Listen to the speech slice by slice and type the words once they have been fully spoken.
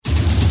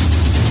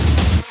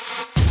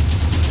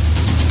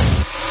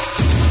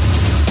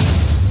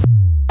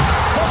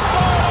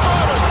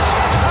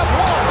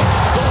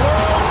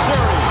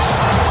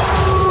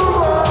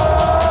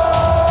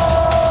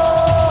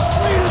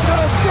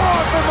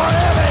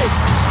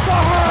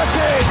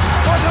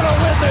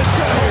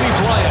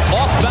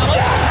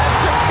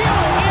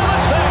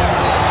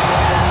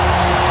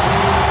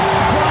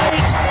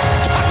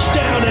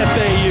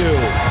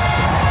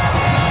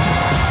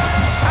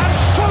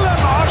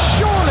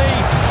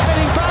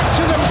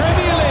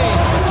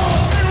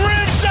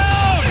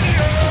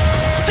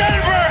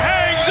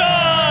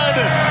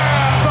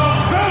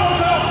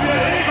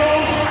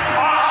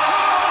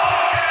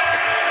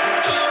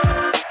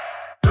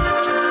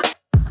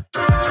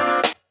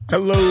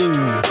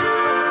Welcome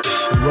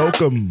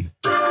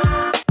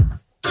to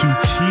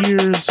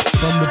Cheers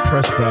from the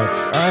Press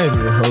Box. I am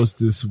your host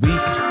this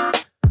week.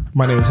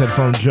 My name is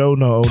Headphone Joe,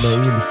 no E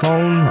in the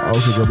phone. I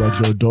also go by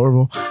Joe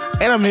Dorval.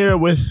 And I'm here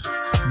with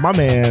my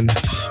man,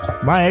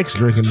 my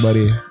ex-drinking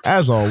buddy,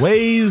 as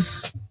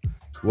always.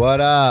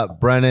 What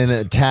up?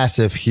 Brennan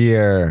Tassif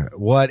here.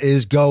 What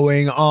is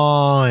going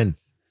on?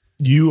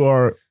 You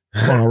are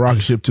on a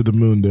rocket ship to the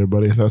moon there,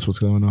 buddy. That's what's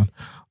going on.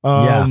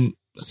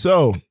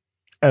 So,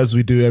 as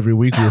we do every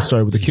week, we'll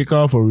start with the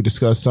kickoff where we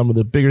discuss some of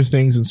the bigger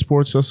things in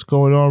sports that's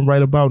going on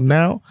right about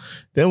now.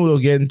 Then we'll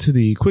get into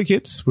the quick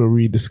hits where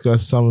we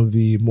discuss some of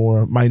the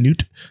more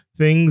minute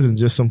things and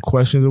just some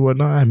questions and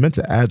whatnot. I meant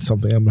to add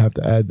something. I'm going to have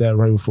to add that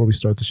right before we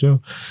start the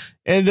show.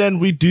 And then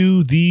we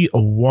do the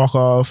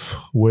walk-off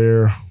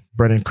where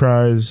Brennan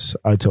cries,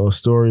 I tell a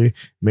story.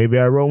 Maybe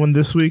I wrote one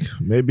this week.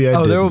 Maybe I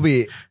didn't. There will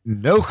be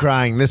no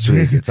crying this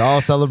week. It's all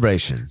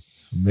celebration.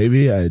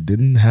 Maybe I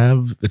didn't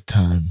have the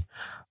time.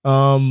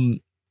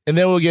 And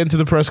then we'll get into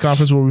the press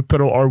conference where we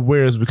peddle our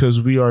wares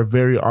because we are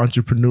very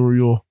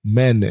entrepreneurial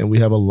men and we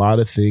have a lot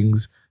of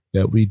things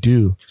that we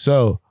do.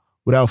 So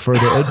without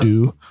further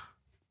ado,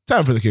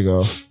 time for the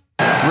kickoff.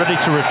 Ready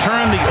to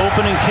return the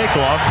opening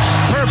kickoff.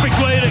 Perfect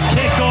way to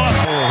kick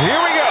off.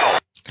 Here we go.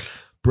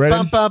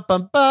 Brennan.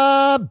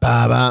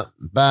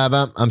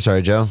 I'm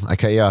sorry, Joe. I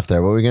cut you off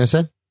there. What were we going to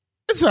say?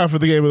 It's time for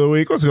the game of the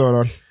week. What's going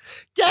on?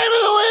 Game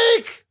of the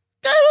week.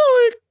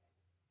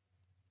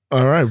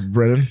 All right,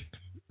 Brennan.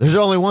 There's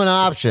only one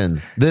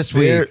option this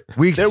week,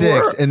 week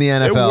 6 in the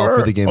NFL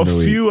for the game of the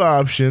week. A few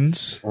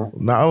options,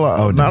 not a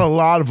lot. Not a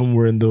lot of them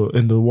were in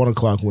the 1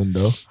 o'clock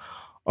window.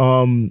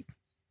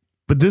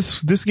 But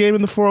this game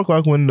in the 4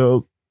 o'clock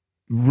window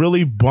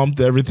really bumped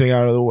everything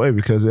out of the way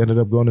because it ended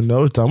up going to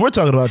overtime. We're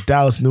talking about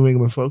Dallas, New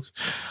England, folks.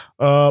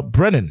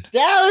 Brennan,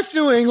 Dallas,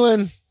 New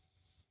England.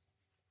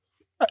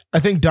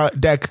 I think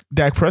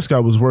Dak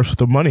Prescott was worth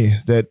the money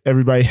that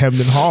everybody hemmed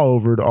and hawed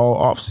over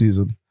all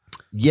offseason.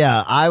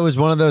 Yeah, I was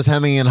one of those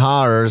hemming and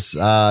hawers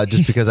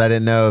just because I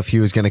didn't know if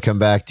he was going to come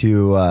back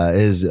to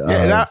his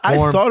I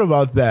thought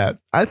about that.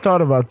 I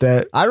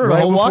wrote a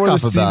whole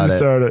walk-off about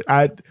it.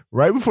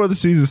 Right before the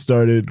season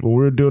started, when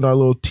we were doing our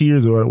little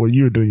tiers, or when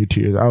you were doing your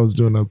tiers, I was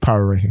doing a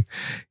power ranking.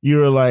 You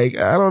were like,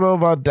 I don't know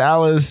about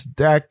Dallas,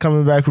 Dak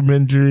coming back from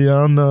injury. I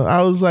don't know.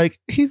 I was like,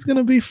 he's going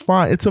to be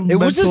fine. It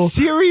was a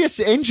serious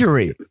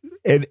injury.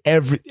 And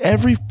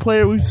every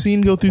player we've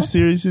seen go through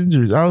serious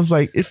injuries, I was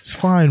like, it's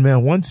fine,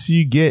 man. Once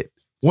you get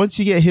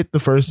hit the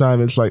first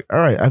time, it's like, all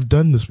right, I've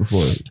done this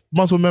before.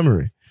 Muscle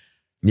memory.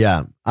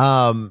 Yeah.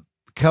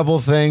 Couple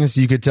things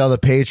you could tell the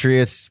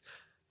Patriots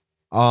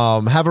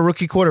have a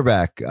rookie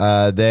quarterback.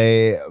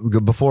 They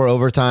before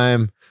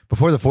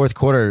the fourth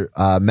quarter,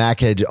 Mac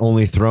had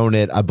only thrown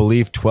it, I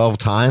believe, 12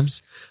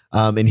 times,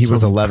 and he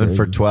was 11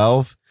 for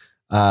 12.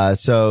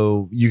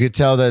 So you could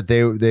tell that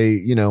they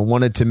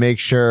wanted to make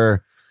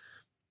sure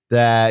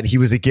that he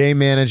was a game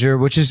manager,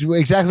 which is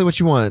exactly what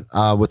you want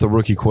with a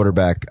rookie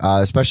quarterback,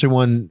 especially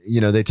when,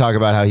 they talk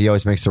about how he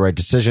always makes the right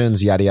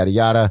decisions, yada, yada,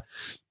 yada.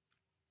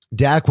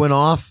 Dak went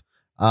off.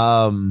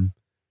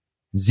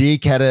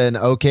 Zeke had an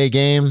okay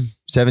game,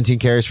 17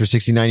 carries for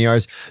 69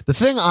 yards. The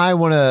thing I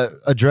want to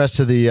address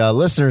to the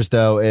listeners,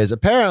 though, is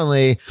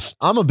apparently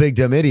I'm a big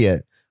dumb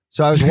idiot.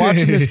 So I was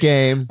watching this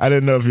game. I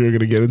didn't know if you were going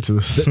to get into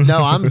this.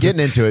 No, I'm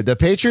getting into it. The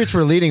Patriots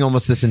were leading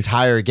almost this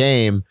entire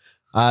game.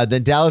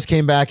 Then Dallas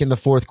came back in the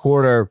fourth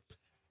quarter,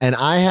 and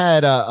I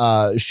had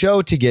a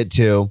show to get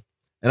to,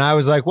 and I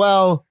was like,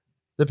 well,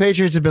 the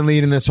Patriots have been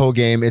leading this whole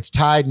game. It's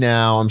tied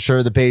now. I'm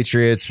sure the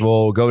Patriots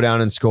will go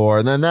down and score,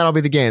 and then that'll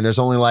be the game. There's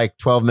only like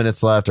 12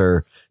 minutes left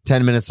or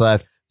 10 minutes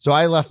left. So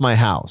I left my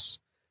house,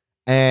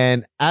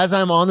 and as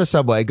I'm on the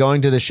subway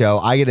going to the show,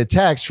 I get a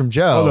text from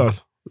Joe. Hold on.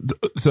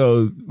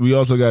 So we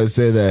also got to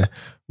say that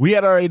we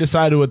had already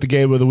decided what the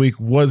game of the week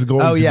was going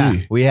to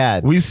be. We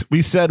had. We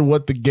said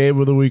what the game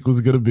of the week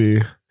was going to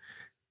be,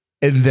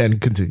 and then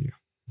continue.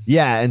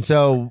 Yeah, and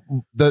so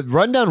the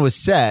rundown was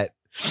set.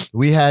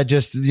 We had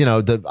just,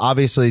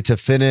 obviously to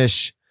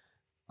finish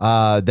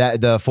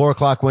the 4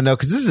 o'clock window,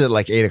 because this is at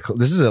like 8 o'clock.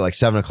 This is at like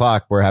 7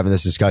 o'clock. We're having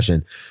this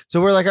discussion.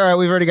 So we're like, all right,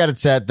 we've already got it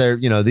set there.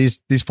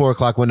 These 4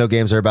 o'clock window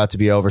games are about to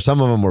be over. Some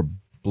of them were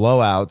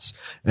blowouts.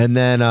 And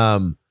then,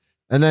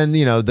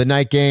 the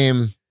night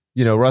game,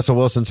 Russell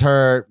Wilson's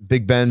hurt.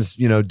 Big Ben's,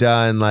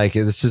 done. Like,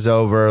 this is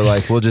over.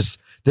 Like,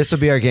 this will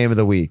be our game of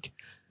the week.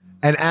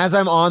 And as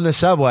I'm on the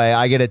subway,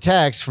 I get a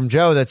text from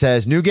Joe that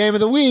says, new game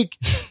of the week.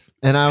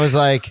 And I was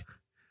like,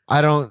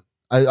 I'm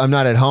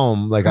not at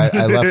home. Like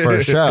I left for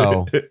a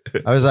show.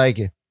 I was like,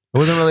 it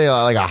wasn't really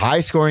like a high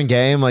scoring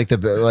game. Like at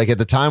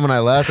the time when I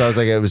left, I was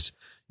like, it was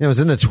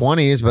in the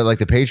 20s, but like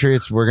the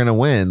Patriots were going to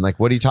win. Like,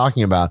 what are you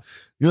talking about?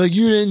 You're like,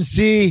 you didn't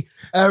see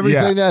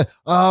everything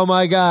oh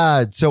my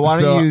God. So why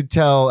don't you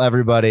tell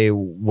everybody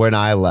when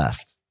I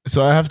left?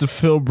 So I have to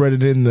fill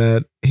Brennan in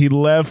that he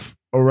left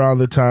around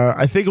the time.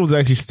 I think it was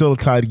actually still a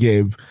tied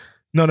game.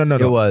 No.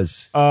 It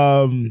was.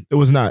 It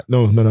was not.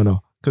 No.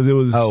 Because it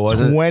was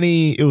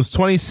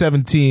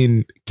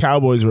 2017.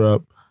 Cowboys were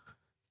up.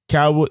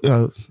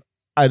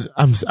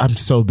 I'm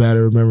so bad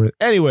at remembering.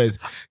 Anyways,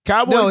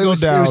 Cowboys go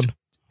down.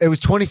 It was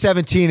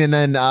 2017, and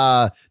then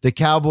the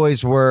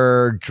Cowboys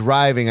were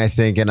driving, I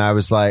think, and I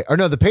was like, or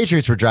no, the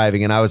Patriots were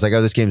driving, and I was like,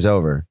 oh, this game's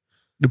over.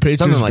 The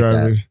Patriots like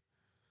driving.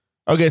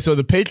 That. Okay, so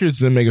the Patriots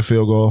then make a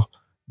field goal.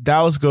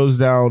 Dallas goes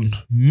down,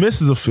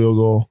 misses a field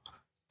goal.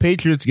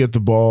 Patriots get the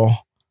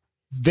ball.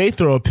 They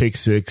throw a pick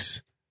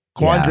six.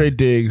 Quandre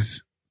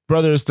Diggs,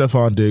 brother of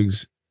Stephon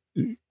Diggs,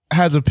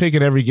 has a pick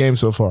in every game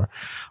so far.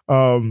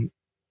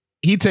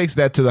 He takes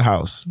that to the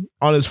house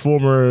on his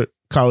former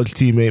college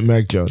teammate,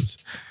 Mac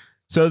Jones.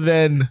 So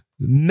then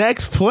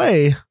next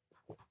play,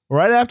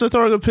 right after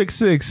throwing a pick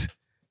six,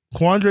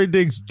 Quandre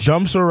Diggs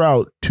jumps a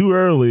route too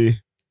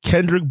early.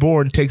 Kendrick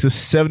Bourne takes a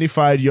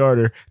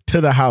 75-yarder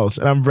to the house.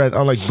 And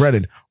I'm like,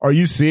 Brennan, are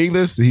you seeing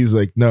this? He's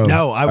like, no.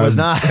 No, I was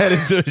not. Headed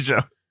to a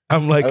show.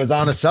 I'm like, I was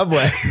on a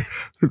subway.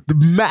 The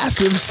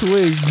massive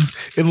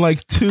swings in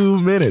like 2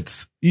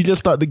 minutes. You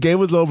just thought the game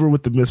was over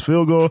with the missed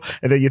field goal,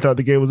 and then you thought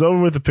the game was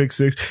over with the pick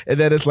six, and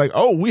then it's like,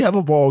 oh, we have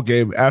a ball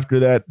game after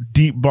that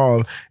deep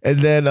bomb, and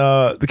then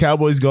the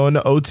Cowboys go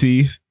into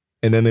OT,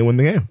 and then they win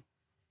the game.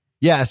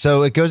 Yeah,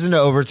 so it goes into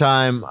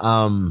overtime.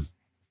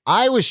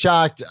 I was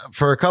shocked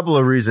for a couple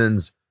of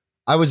reasons.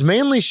 I was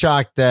mainly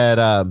shocked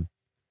that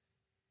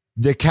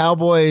the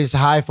Cowboys'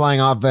 high-flying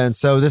offense,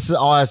 so this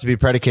all has to be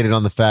predicated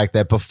on the fact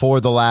that before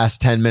the last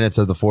 10 minutes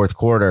of the fourth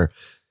quarter,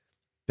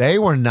 they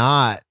were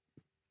not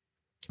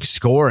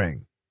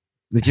scoring.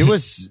 Like it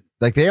was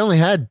like they only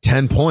had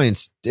 10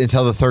 points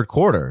until the third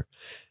quarter.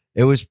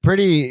 It was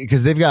pretty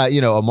because they've got,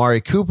 Amari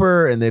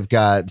Cooper and they've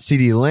got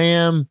CeeDee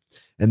Lamb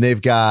and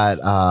they've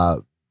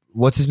got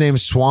what's his name?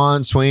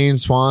 Swain,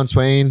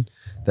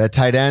 that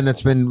tight end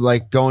that's been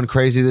like going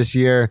crazy this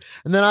year.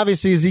 And then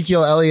obviously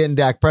Ezekiel Elliott and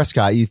Dak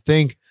Prescott. You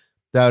think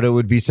that it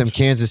would be some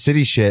Kansas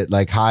City shit,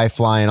 like high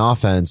flying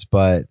offense,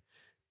 but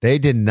they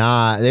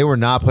were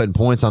not putting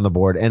points on the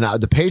board. And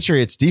the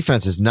Patriots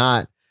defense is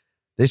not,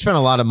 they spent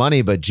a lot of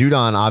money, but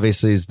Judon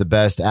obviously is the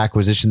best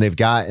acquisition they've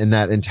got in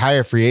that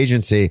entire free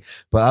agency.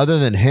 But other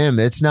than him,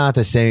 it's not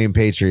the same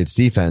Patriots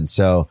defense.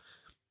 So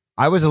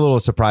I was a little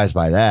surprised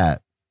by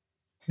that.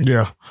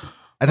 Yeah.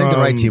 I think the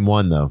right team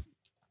won though.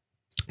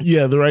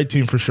 Yeah, the right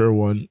team for sure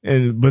won.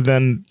 But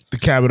then the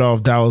cabinet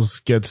of Dallas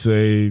gets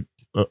a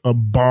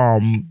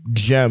bomb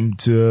gem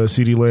to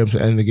CeeDee Lamb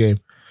to end the game.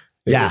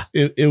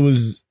 It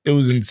was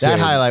insane. That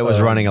highlight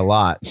was running a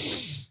lot.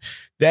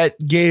 That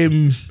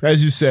game,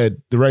 as you said,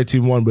 the right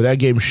team won, but that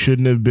game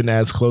shouldn't have been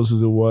as close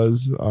as it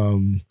was.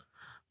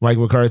 Mike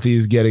McCarthy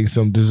is getting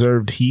some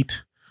deserved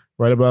heat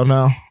right about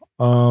now.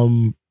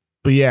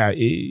 But yeah,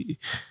 you're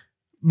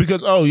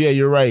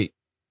right.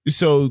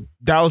 So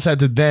Dallas had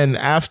to then,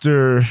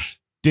 after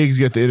Diggs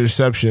get the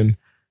interception,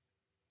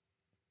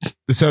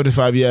 the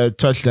 75-yard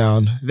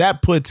touchdown,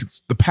 that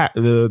puts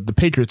the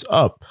Patriots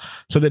up.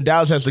 So then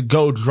Dallas has to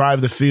go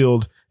drive the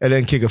field and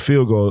then kick a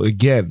field goal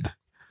again.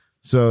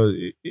 So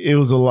it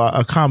was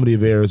a comedy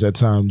of errors at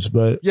times,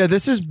 but yeah,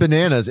 this is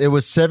bananas. It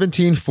was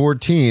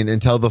 17-14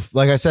 until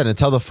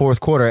the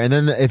fourth quarter. And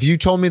then if you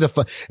told me if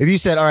you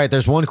said, all right,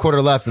 there's one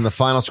quarter left and the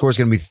final score is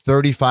going to be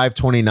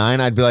 35-29,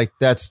 I'd be like,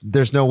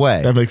 there's no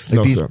way. That makes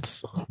no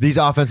sense. These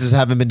offenses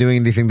haven't been doing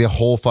anything the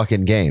whole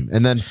fucking game.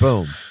 And then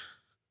boom.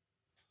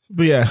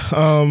 But yeah,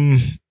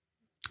 I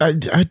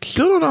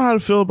still don't know how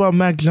to feel about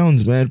Mac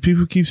Jones, man.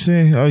 People keep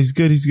saying, oh, he's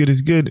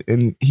good.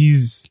 And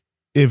if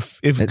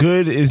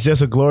good is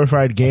just a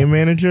glorified game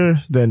manager,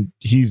 then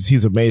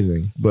he's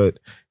amazing. But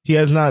he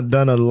has not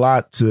done a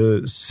lot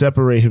to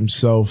separate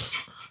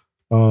himself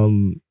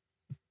to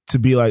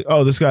be like,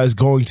 oh, this guy is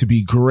going to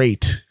be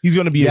great. He's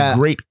going to be a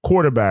great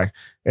quarterback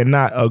and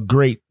not a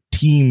great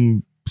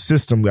team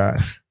system guy.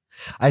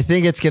 I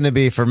think it's going to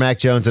be for Mac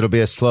Jones. It'll be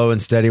a slow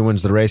and steady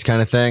wins the race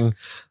kind of thing.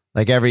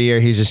 Like every year,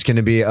 he's just going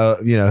to be,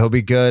 he'll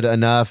be good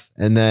enough,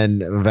 and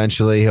then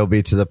eventually he'll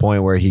be to the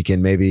point where he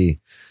can maybe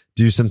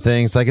do some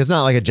things. Like it's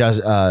not like a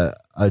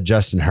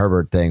Justin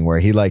Herbert thing where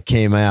he like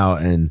came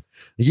out and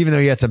even though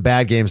he had some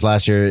bad games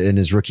last year in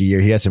his rookie year,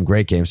 he had some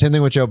great games. Same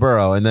thing with Joe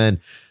Burrow, and then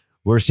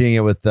we're seeing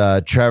it with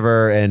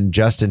Trevor and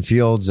Justin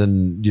Fields,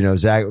 and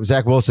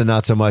Zach Wilson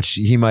not so much.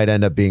 He might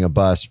end up being a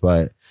bust,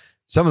 but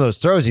some of those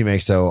throws he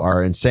makes, though,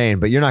 are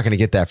insane, but you're not going to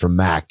get that from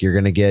Mac. You're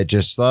going to get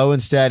just slow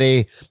and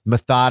steady,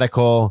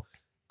 methodical,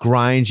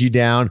 grind you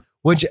down,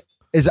 which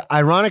is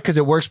ironic because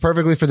it works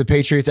perfectly for the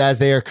Patriots as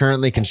they are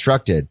currently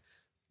constructed.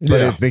 But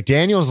if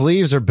McDaniels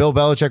leaves or Bill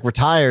Belichick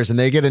retires and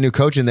they get a new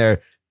coach in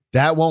there,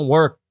 that won't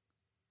work.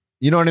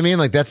 You know what I mean?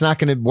 Like, that's not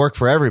going to work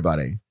for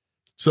everybody.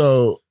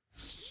 So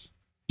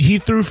he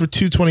threw for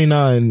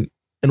 229.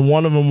 And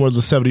one of them was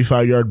a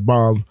 75-yard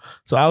bomb.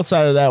 So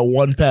outside of that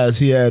one pass,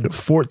 he had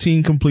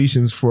 14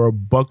 completions for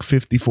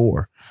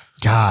 $154.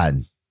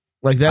 God,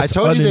 like that's I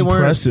told you they weren't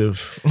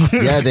impressive.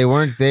 Yeah, they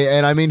weren't.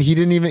 And I mean,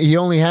 he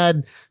only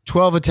had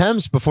 12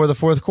 attempts before the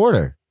fourth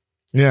quarter.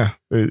 Yeah,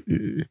 they're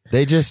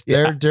taking it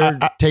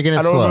slow.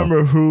 I don't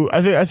remember who.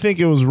 I think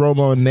it was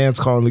Romo and Nance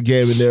calling the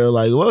game, and they're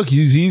like, "Look,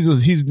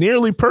 he's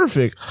nearly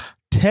perfect."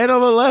 10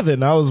 of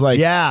 11. I was like,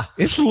 Yeah.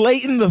 it's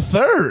late in the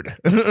third.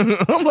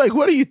 I'm like,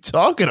 what are you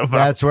talking about?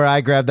 That's where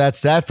I grabbed that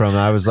stat from.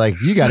 I was like,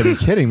 you got to be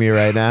kidding me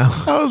right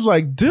now. I was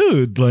like,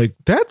 dude, like,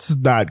 that's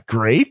not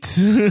great.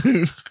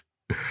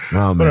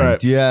 Oh, man. Right.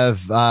 Do you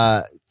have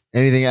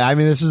anything? I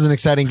mean, this was an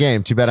exciting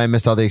game. Too bad I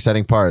missed all the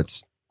exciting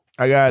parts.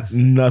 I got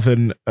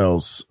nothing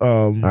else.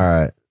 All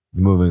right.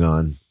 Moving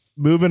on.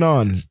 Moving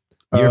on.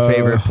 Your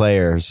favorite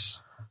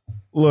players.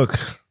 Look,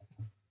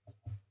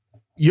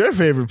 your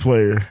favorite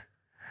player.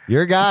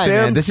 Your guy,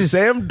 man. This is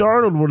Sam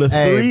Darnold with a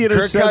 3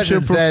 interception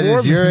Kirk Cousins, performance. that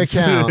is your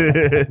account.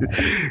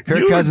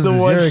 Kirk Cousins the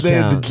is one your saying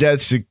account. the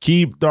Jets should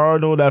keep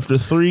Darnold after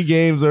 3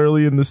 games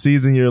early in the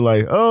season. You're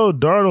like, oh,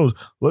 Darnold,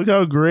 look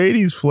how great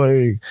he's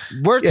playing.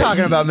 We're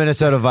talking about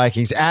Minnesota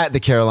Vikings at the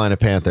Carolina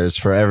Panthers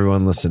for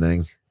everyone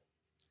listening.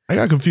 I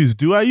got confused.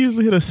 Do I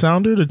usually hit a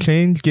sounder to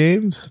change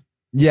games?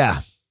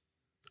 Yeah.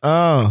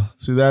 Oh,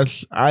 see,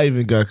 I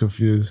even got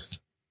confused.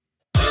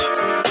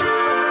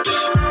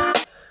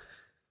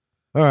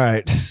 All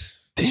right.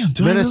 Damn,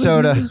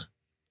 Minnesota,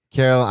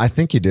 Carolina. I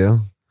think you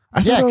do.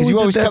 Yeah, because you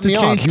always cut me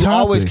off. You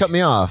always cut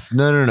me off.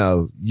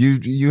 No.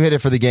 You hit it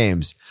for the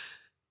games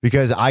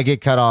because I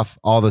get cut off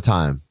all the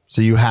time.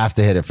 So you have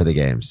to hit it for the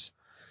games.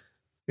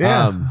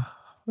 Yeah.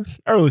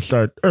 Early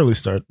start. Early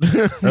start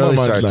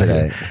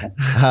today.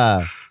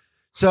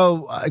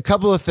 So a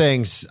couple of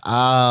things.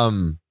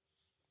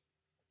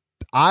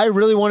 I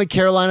really wanted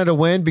Carolina to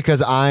win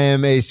because I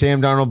am a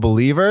Sam Darnold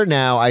believer.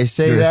 Now I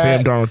say You're that. a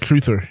Sam Darnold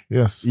truther.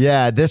 Yes.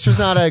 Yeah, this was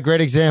not a great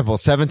example.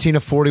 17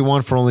 of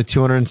 41 for only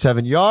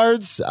 207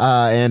 yards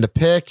and a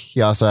pick.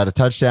 He also had a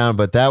touchdown,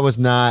 but that was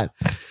not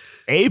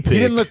a pick. He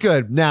didn't look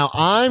good. Now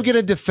I'm going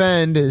to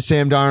defend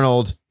Sam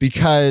Darnold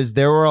because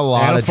there were a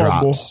lot of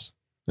drops.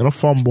 And a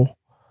fumble.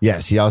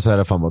 Yes, he also had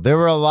a fumble. There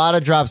were a lot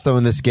of drops though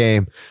in this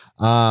game.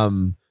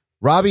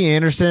 Robbie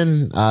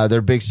Anderson,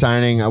 their big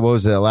signing, what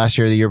was it, last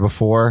year or the year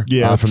before?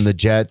 Yeah. From the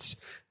Jets,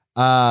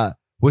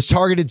 was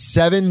targeted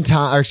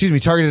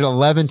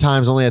 11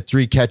 times, only had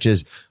 3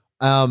 catches.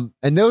 And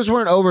those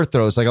weren't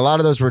overthrows. Like a lot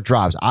of those were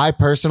drops. I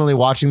personally,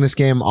 watching this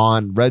game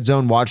on Red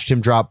Zone, watched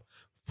him drop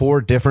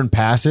 4 different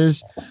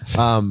passes.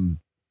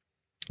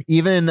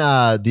 Even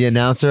the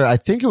announcer, I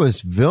think it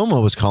was Vilma,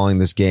 was calling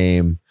this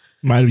game.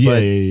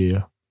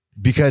 Yeah.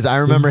 Because I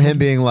remember him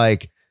being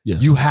like,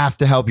 yes, you have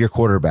to help your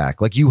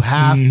quarterback. Like you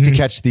have to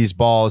catch these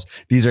balls.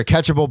 These are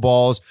catchable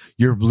balls.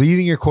 You're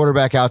leaving your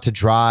quarterback out to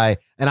dry.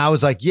 And I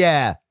was like,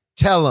 yeah,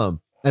 tell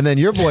him. And then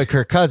your boy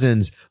Kirk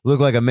Cousins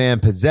looked like a man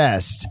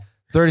possessed.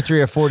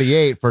 33 of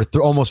 48 for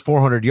almost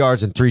 400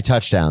 yards and 3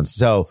 touchdowns.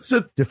 So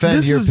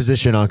defend your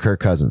position on Kirk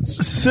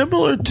Cousins.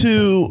 Similar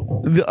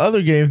to the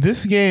other game,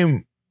 this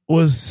game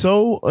was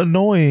so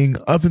annoying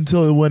up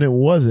until when it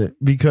wasn't,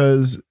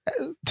 because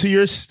to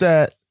your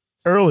stat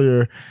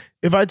earlier,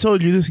 if I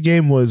told you this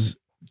game was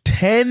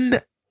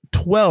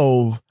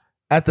 10-12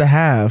 at the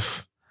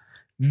half,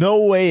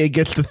 no way it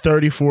gets to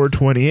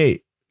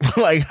 34-28.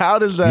 Like, how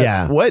does that?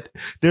 Yeah. What?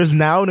 There's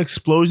now an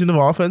explosion of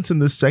offense in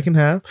the second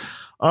half.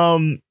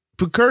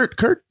 But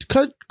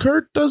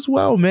Kurt does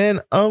well, man.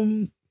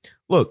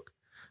 Look,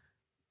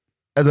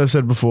 as I've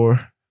said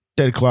before,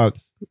 dead clock,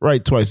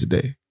 right twice a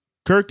day.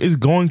 Kirk is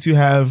going to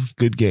have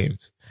good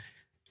games.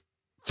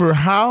 For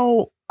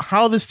how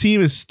this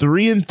team is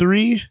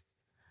 3-3,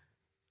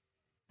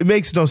 it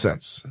makes no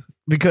sense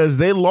because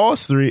they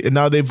lost 3 and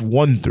now they've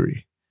won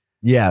 3.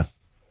 Yeah.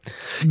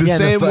 The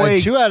same way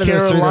 2 out of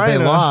those 3 that they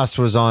lost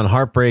was on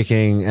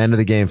heartbreaking end of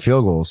the game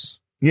field goals.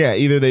 Yeah,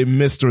 either they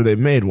missed or they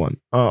made one,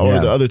 or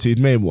the other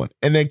team made one.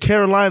 And then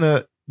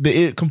Carolina,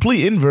 the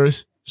complete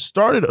inverse,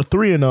 started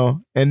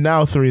 3-0 and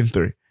now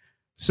 3-3.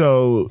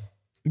 So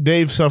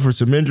they've suffered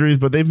some injuries,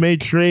 but they've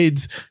made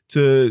trades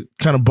to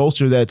kind of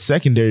bolster that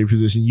secondary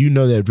position. You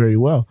know that very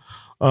well.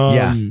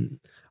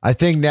 I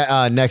think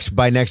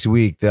next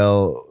week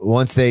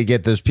once they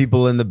get those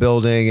people in the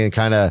building and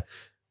kind of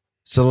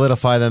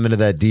solidify them into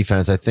that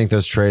defense, I think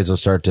those trades will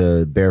start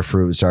to bear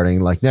fruit starting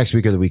like next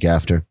week or the week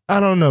after. I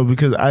don't know,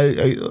 because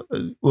I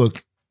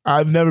look,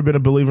 I've never been a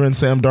believer in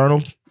Sam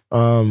Darnold.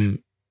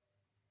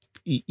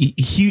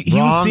 He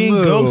was seeing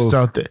ghosts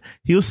out there.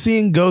 He was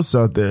seeing ghosts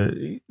out there.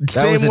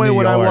 Same way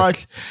when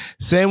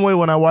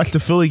I watched the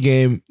Philly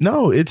game.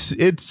 No, it's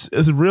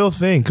a real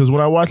thing, because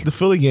when I watched the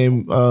Philly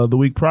game the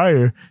week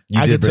prior,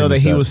 I could tell that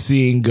he was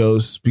seeing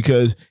ghosts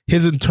because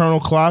his internal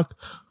clock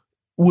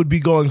would be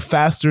going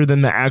faster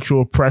than the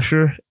actual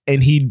pressure,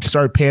 and he'd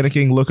start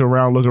panicking, look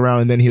around,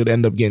 and then he would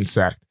end up getting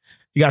sacked.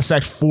 He got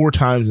sacked 4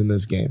 times in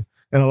this game.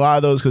 And a lot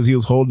of those because he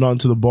was holding on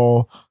to the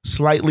ball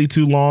slightly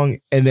too long,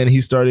 and then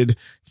he started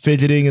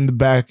fidgeting in the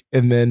back,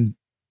 and then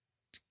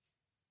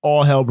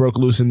all hell broke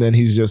loose, and then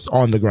he's just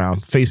on the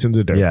ground, facing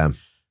the dirt. Yeah.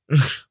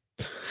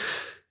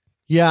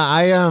 Yeah,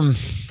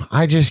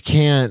 I just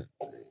can't,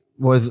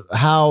 with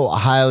how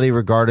highly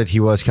regarded he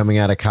was coming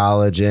out of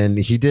college, and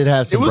he did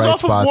have some bright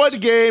spots. It was off of one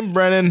game,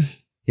 Brennan.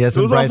 He had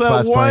some bright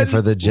spots playing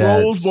for the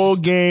Jets. Rose Bowl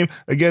game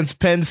against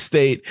Penn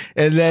State,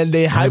 and then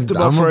they hyped him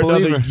up for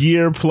another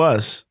year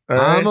plus. Right?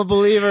 I'm a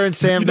believer in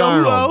Sam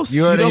Darnold. Who else?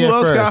 You know who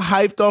else got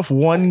hyped off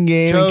one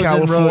game in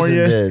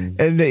California?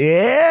 And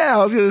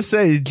I was going to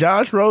say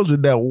Josh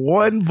Rosen, that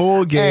one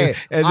bowl game,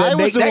 and then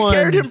that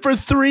carried him for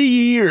 3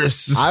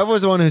 years. I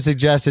was the one who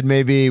suggested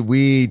maybe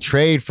we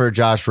trade for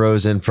Josh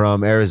Rosen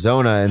from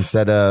Arizona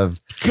instead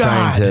of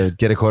trying to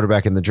get a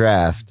quarterback in the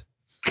draft.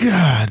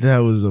 God, that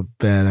was a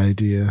bad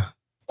idea.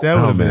 That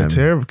would have been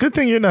terrible. Good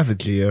thing you're not the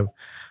GM.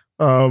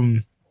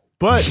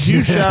 But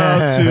huge shout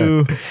out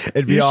to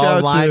it'd be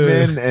all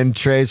linemen and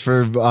trades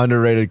for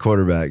underrated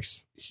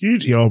quarterbacks.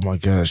 Huge. Oh my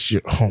gosh.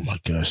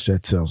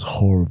 That sounds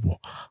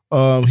horrible.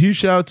 Huge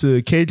shout out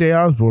to KJ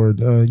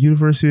Osborne,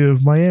 University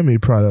of Miami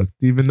product,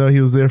 even though he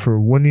was there for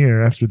 1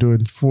 year after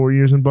doing 4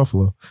 years in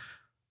Buffalo.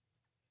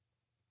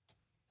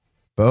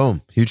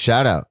 Boom. Huge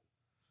shout out.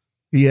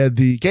 He had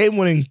the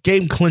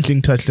game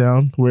clinching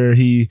touchdown where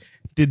he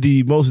did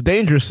the most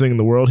dangerous thing in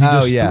the world. He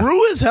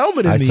threw his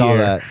helmet in the air. I saw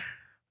that.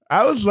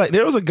 I was like,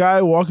 there was a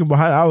guy walking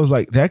behind. I was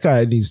like, that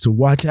guy needs to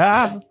watch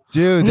out.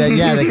 Dude, the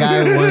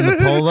guy wearing the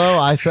polo.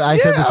 I said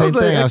the same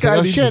thing. I was like,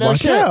 oh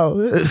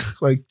shit.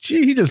 Like,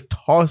 gee, he just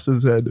tossed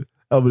his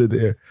helmet in the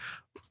air.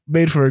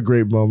 Made for a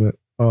great moment.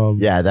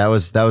 That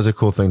was a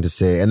cool thing to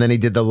see. And then he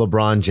did the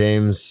LeBron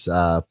James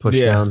push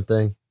down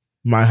thing.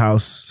 My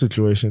house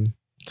situation.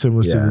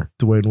 Similar to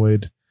Dwayne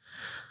Wade.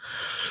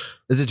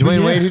 Is it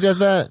Dwayne Wade who does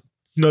that?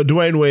 No,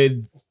 Dwayne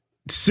Wade,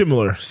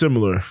 similar.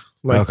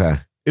 Like, okay.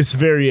 It's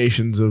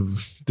variations of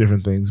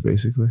different things,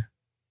 basically.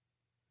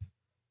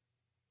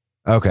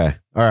 Okay.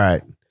 All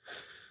right.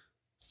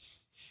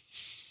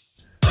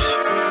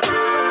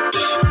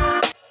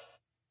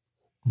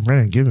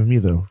 Brandon giving me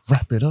the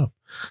wrap it up.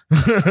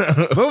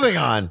 Moving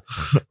on.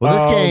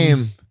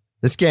 Well,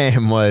 this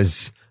game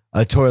was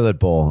a toilet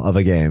bowl of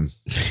a game.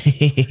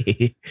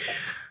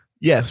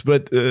 Yes,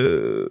 but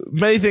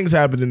many things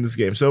happened in this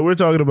game. So we're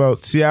talking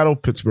about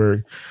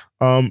Seattle-Pittsburgh.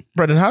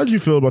 Brendan, how did you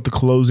feel about the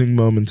closing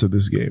moments of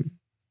this game?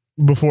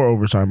 Before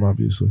overtime,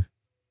 obviously.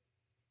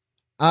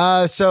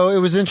 So it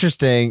was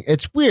interesting.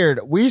 It's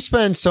weird. We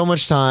spend so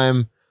much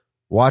time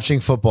watching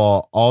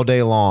football all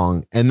day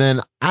long, and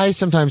then I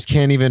sometimes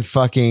can't even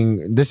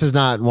this is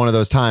not one of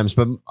those times,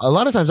 but a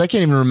lot of times I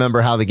can't even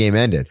remember how the game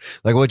ended.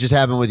 Like what just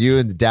happened with you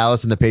and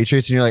Dallas and the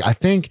Patriots, and you're like,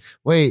 it's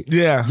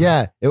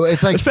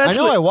like, I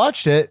know I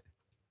watched it.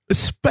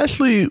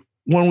 Especially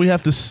when we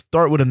have to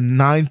start with a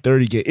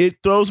 9:30 game. It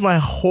throws my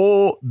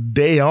whole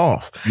day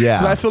off.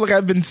 Yeah. I feel like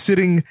I've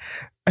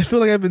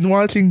been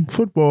watching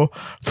football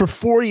for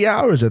 40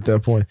 hours at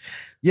that point.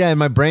 Yeah, and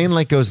my brain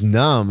goes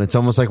numb. It's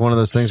almost like one of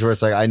those things where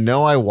it's like, I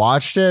know I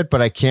watched it,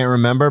 but I can't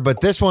remember.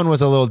 But this one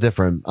was a little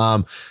different.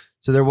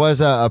 So there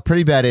was a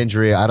pretty bad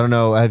injury. I don't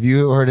know. Have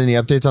you heard any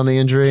updates on the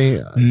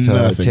injury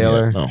to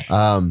Taylor? Yet,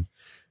 no.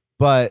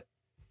 But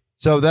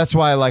so that's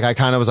why I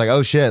kind of was like,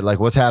 oh shit,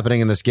 what's happening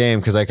in this game?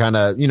 Because I kind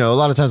of, a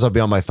lot of times I'll be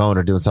on my phone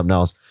or doing something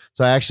else.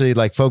 So I actually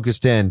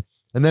focused in.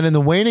 And then in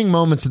the waning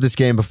moments of this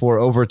game before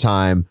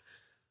overtime,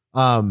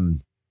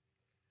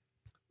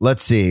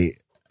 let's see.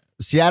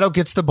 Seattle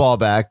gets the ball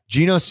back.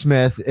 Geno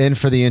Smith in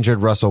for the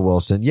injured Russell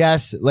Wilson.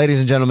 Yes, ladies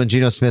and gentlemen,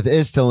 Geno Smith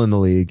is still in the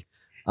league.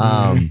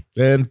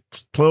 And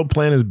still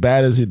playing as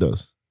bad as he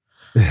does.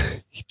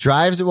 He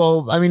drives him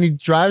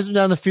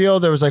down the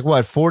field. There was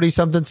 40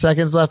 something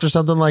seconds left or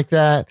something like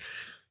that.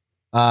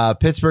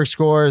 Pittsburgh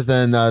scores.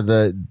 Then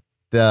the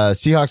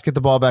Seahawks get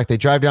the ball back. They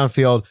drive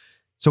downfield.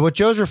 So what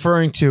Joe's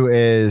referring to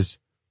is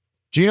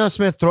Geno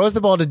Smith throws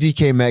the ball to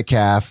DK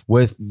Metcalf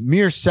with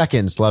mere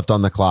seconds left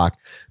on the clock.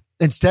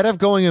 Instead of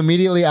going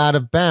immediately out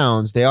of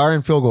bounds, they are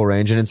in field goal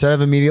range. And instead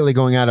of immediately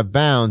going out of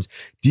bounds,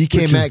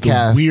 DK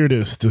Metcalf, the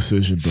weirdest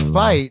decision,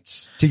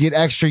 fights to get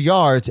extra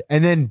yards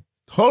and then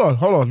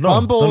hold on.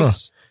 No.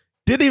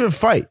 Didn't even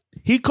fight.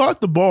 He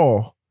caught the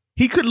ball.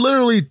 He could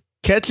literally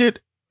catch it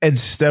and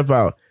step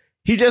out.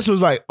 He just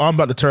was like, I'm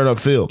about to turn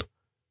upfield.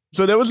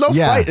 So there was no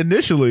fight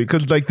initially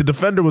because the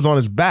defender was on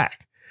his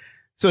back.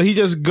 So he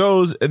just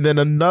goes, and then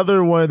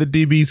another one of the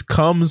DBs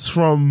comes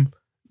over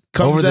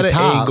at an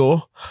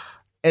angle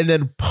and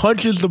then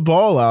punches the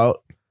ball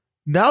out.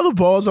 Now the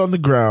ball's on the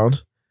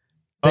ground.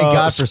 Thank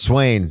God for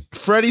Swain.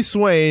 Freddie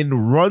Swain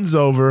runs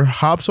over,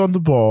 hops on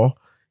the ball,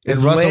 and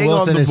Russell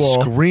Wilson is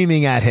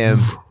screaming at him.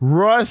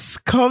 Russ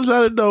comes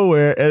out of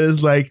nowhere and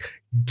is like,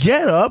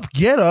 get up.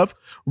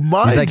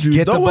 Mind He's you,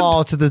 get the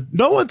ball to the...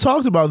 No one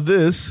talked about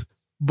this,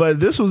 but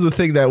this was the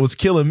thing that was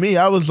killing me.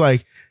 I was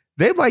like,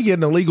 they might get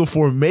an illegal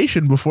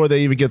formation before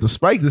they even get to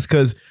spike this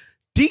because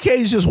DK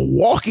is just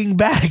walking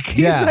back.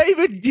 He's not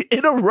even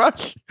in a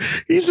rush.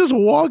 He's just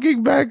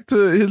walking back to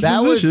his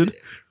position.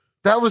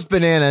 That was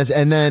bananas.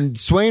 And then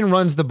Swain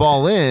runs the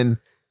ball in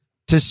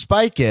to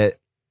spike it.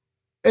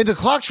 And the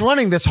clock's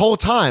running this whole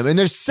time. And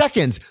there's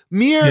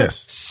mere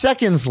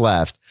seconds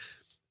left.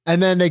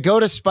 And then they go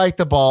to spike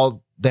the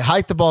ball. They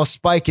hike the ball,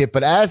 spike it.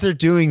 But as they're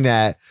doing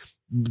that,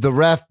 the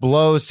ref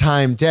blows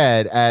time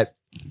dead at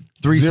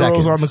 3 zeros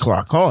seconds on the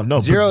clock. Oh no,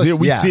 zeros.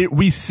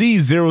 We see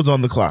zeros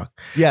on the clock.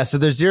 Yeah, so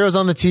there's zeros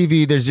on the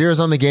TV. There's zeros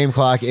on the game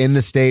clock in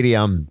the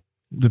stadium.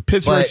 The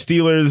Pittsburgh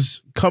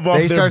Steelers come off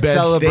they their start bench.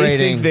 celebrating. They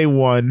think they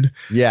won.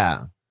 Yeah.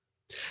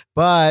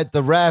 But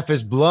the ref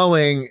is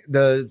blowing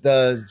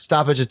the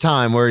stoppage of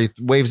time where he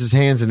waves his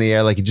hands in the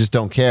air like he just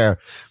don't care.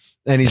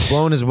 And he's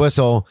blowing his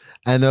whistle.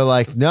 And they're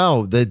like,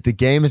 no, the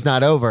game is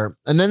not over.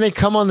 And then they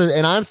come on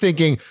and I'm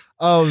thinking,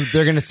 oh,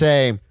 they're going to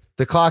say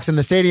the clocks in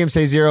the stadium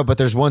say 0, but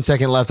there's 1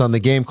 second left on the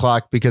game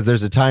clock because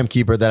there's a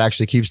timekeeper that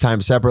actually keeps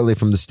time separately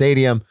from the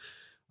stadium.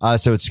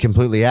 So it's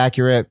completely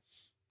accurate.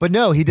 But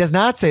no, he does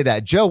not say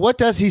that. Joe, what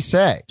does he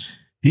say?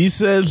 He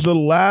says the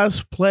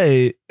last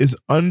play is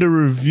under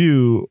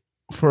review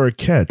for a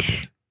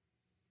catch.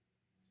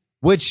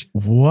 Which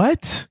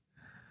what?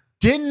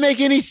 Didn't make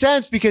any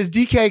sense because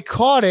DK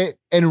caught it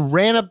and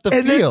ran up the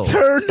field. And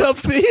turned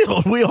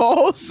upfield. We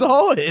all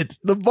saw it.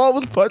 The ball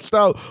was punched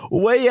out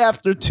way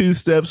after 2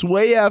 steps,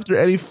 way after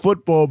any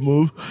football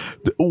move.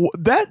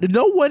 That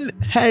no one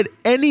had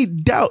any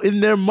doubt in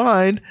their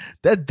mind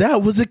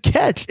that was a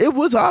catch. It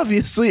was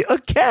obviously a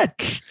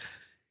catch.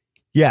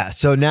 Yeah,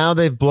 so now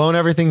they've blown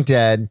everything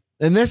dead.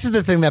 And this is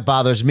the thing that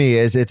bothers me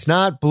is it's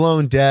not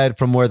blown dead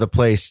from where the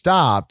play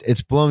stopped.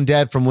 It's blown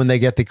dead from when they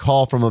get the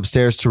call from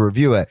upstairs to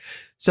review it.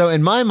 So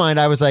in my mind,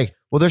 I was like,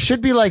 well, there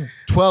should be like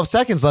 12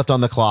 seconds left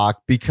on the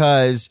clock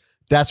because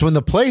that's when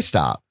the play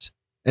stopped.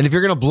 And if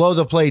you're going to blow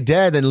the play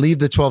dead and leave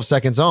the 12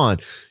 seconds on,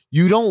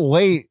 you don't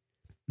wait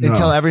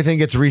until everything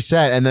gets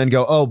reset and then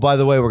go, oh, by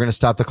the way, we're going to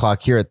stop the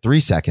clock here at 3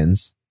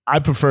 seconds. I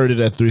preferred it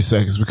at 3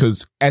 seconds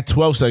because at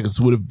 12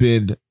 seconds would have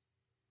been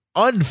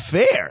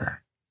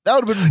unfair. That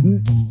would have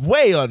been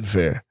way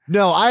unfair.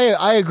 No,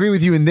 I agree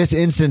with you in this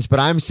instance, but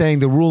I'm saying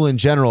the rule in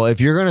general,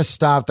 if you're going to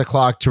stop the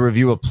clock to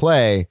review a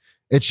play,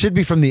 it should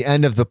be from the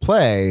end of the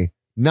play,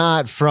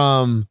 not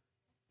from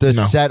the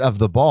set of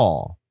the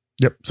ball.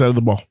 Yep, set of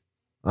the ball.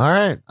 All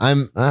right.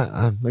 I'm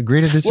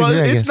agree to disagree.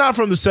 Well, it's not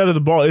from the set of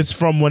the ball. It's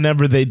from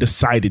whenever they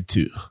decided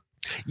to.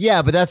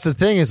 Yeah, but that's the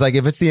thing is like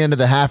if it's the end of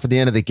the half or the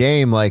end of the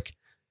game, like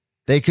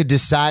they could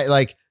decide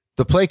like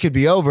the play could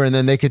be over and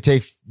then they could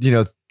take,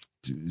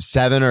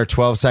 7 or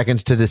 12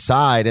 seconds to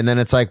decide. And then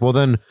it's like, well,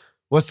 then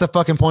what's the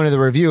fucking point of the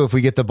review if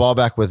we get the ball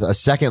back with a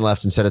second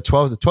left instead of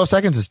 12? 12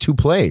 seconds is 2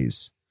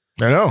 plays.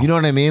 I know. You know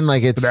what I mean?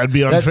 Like but that'd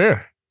be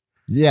unfair.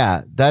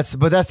 Yeah, that's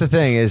the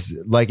thing is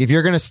like if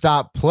you're going to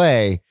stop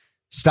play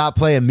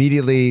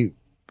immediately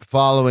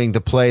following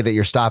the play that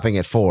you're stopping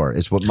it for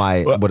is what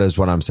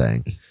I'm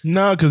saying.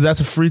 No, because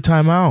that's a free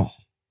timeout.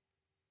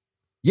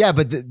 Yeah,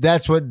 but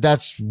that's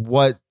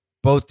what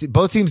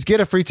both teams get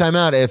a free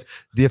timeout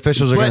if the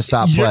officials are going to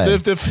stop play.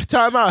 If the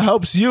timeout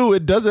helps you,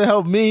 it doesn't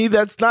help me.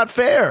 That's not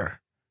fair.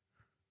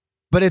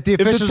 But if the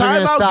officials are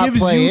going to stop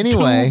play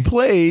anyway, 2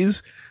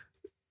 plays.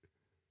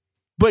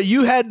 But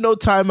you had no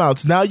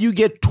timeouts. Now you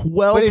get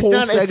 12 whole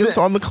seconds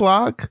on the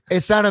clock.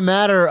 It's not a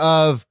matter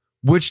of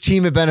which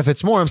team it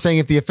benefits more. I'm saying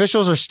if the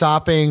officials are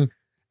stopping,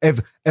 if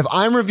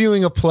I'm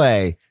reviewing a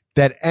play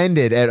that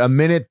ended at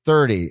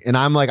 1:30 and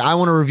I'm like, I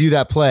want to review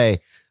that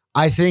play,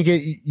 I think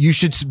you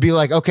should be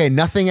like, okay,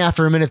 nothing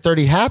after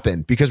 1:30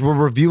 happened because we're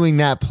reviewing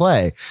that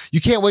play.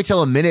 You can't wait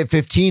till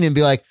 1:15 and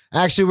be like,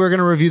 actually, we're going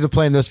to review the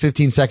play and those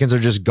 15 seconds are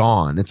just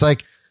gone. It's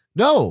like,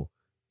 no,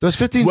 those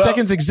 15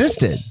 seconds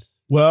existed.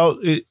 Well,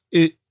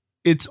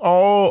 it's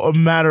all a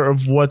matter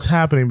of what's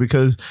happening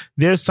because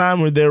there's time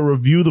where they'll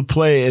review the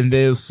play and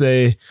they'll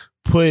say,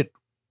 put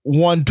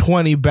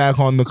 1:20 back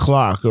on the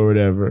clock or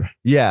whatever.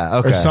 Yeah,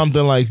 okay. Or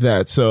something like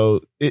that.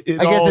 So I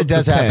guess it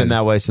does happen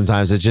that way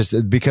sometimes. It's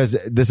just because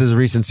this is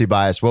recency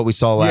bias. What we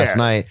saw last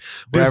night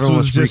where everyone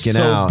was freaking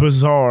out. So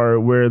bizarre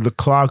where the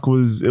clock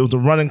was a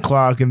running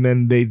clock and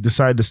then they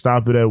decided to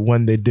stop it at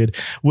when they did,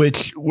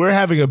 which we're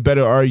having a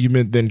better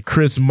argument than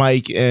Chris,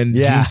 Mike, and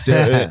Gene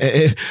said.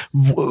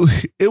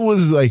 It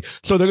was like,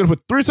 so they're going to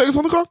put 3 seconds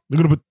on the clock? They're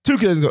going to put 2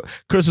 seconds on the clock.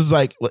 Chris was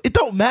like, well, it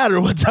don't matter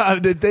what time.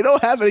 They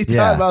don't have any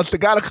timeouts. They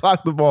got to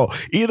clock the ball.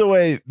 Either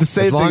way, the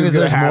same thing is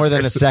going to happen. As long as there's more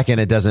than a second,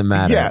 it doesn't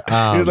matter.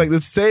 Yeah. It was like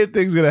the same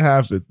thing's going to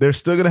happen. They're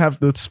still going to have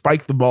to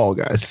spike the ball,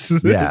 guys.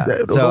 Yeah.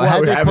 So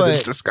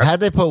had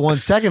they put 1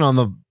 second on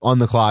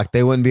the clock,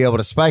 they wouldn't be able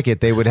to spike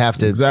it. They would have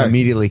to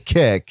immediately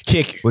kick,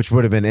 which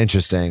would have been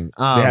interesting.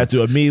 They had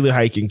to immediately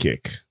hike and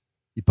kick.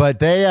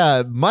 But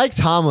Mike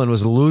Tomlin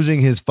was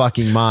losing his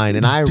fucking mind,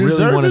 and I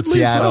really wanted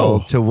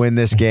Seattle to win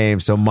this game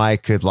so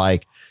Mike could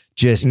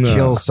just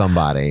kill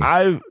somebody.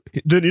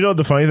 You know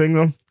the funny thing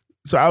though?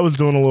 So I was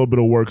doing a little bit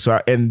of work,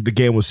 and the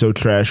game was so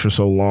trash for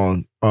so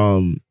long.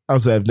 I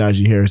was have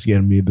Najee Harris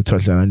getting me the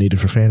touchdown I needed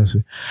for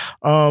fantasy.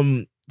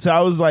 So I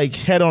was like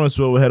head on a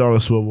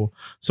swivel.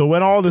 So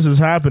when all this is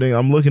happening,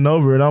 I'm looking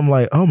over and I'm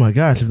like, oh my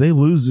gosh, if they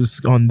lose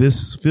this on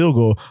this field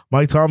goal,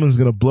 Mike Tomlin's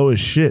gonna blow his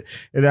shit.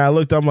 And then I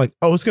looked, I'm like,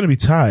 oh, it's gonna be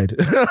tied.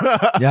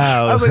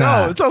 I was like,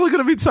 oh, it's only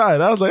gonna be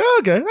tied. I was like, oh,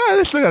 okay, all right,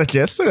 they still got a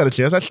chance.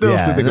 I still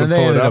think they're gonna pull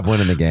it ended up. up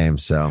winning the game.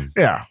 So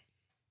yeah.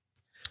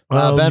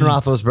 Ben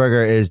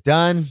Roethlisberger is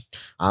done.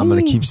 I'm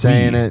going to keep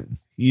saying it.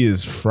 He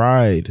is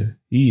fried.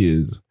 He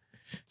is.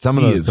 Some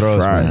of those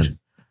throws, man.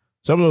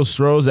 Some of those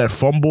throws, that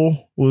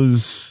fumble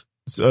was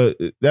an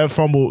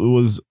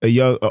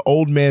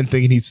old man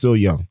thinking he's still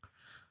young.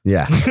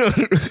 Yeah.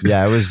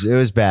 Yeah, it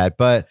was bad.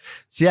 But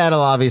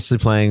Seattle obviously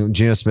playing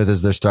Geno Smith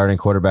as their starting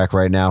quarterback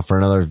right now for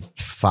another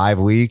 5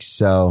 weeks.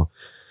 So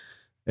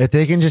if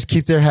they can just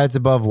keep their heads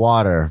above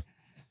water,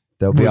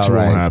 they'll be all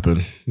right.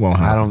 Won't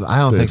happen. I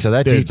don't think so.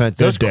 That defense,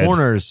 those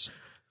corners,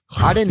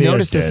 I didn't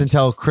notice this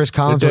until Chris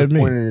Collinsworth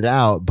pointed it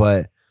out,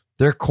 but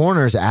their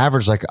corners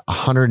average like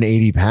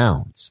 180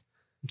 pounds.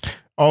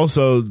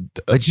 Also,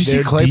 did you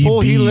see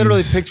Claypool? He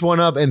literally picked one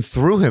up and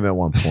threw him at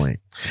one point.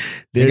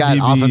 They got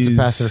offensive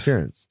pass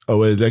interference. Oh,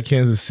 wait, is that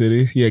Kansas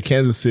City? Yeah,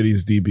 Kansas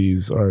City's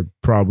DBs are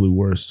probably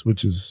worse,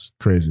 which is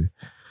crazy.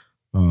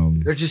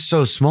 They're just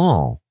so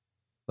small.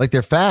 Like,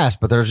 they're fast,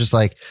 but they're just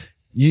like,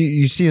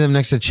 you see them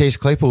next to Chase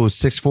Claypool, who's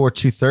 6'4",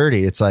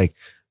 230. It's like,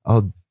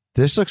 oh,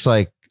 this looks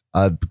like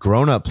a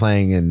grown-up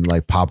playing in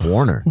like Pop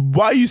Warner.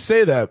 Why you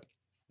say that?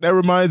 That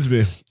reminds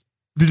me.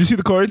 Did you see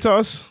the coin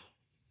toss?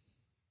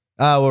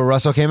 Where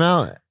Russell came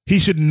out? He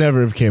should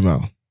never have came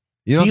out.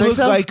 You don't think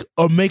so? He looked like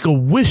a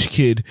Make-A-Wish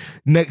kid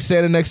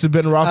standing next to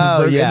Ben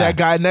Roethlisberger and that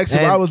guy next to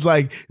him. I was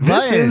like,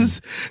 fucking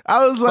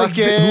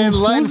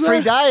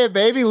gluten-free diet,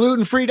 baby.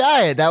 Gluten-free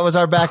diet. That was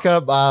our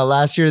backup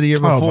last year, the year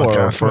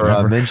before for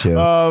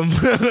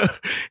Minshew.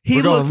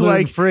 He looked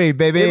like free,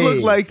 baby. It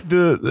looked like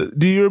do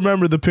you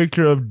remember the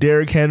picture of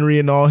Derrick Henry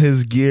and all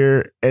his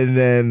gear and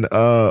then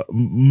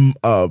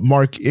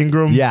Mark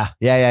Ingram? Yeah.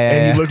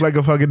 And he looked like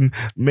a fucking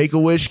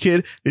Make-A-Wish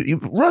kid.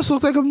 Russ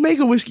looked like a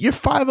Make-A-Wish. You're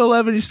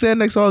 5'11". You stand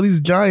next to all these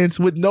giants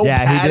with no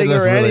padding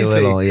or anything. Really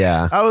little,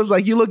 yeah. I was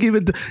like, you look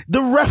even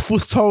the ref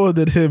was taller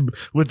than him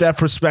with that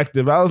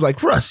perspective. I was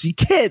like, Russ, you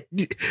can't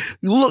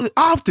look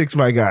optics,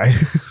 my guy.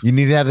 You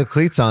need to have the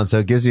cleats on, so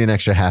it gives you an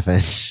extra half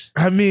inch.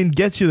 I mean,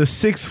 gets you the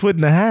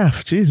 6.5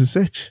 feet. Jesus,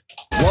 itch.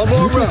 One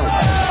more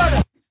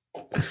round.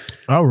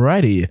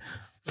 Alrighty.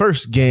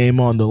 First game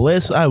on the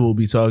list, I will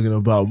be talking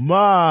about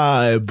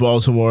my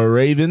Baltimore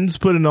Ravens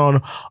putting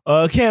on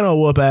a can of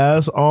whoop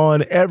ass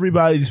on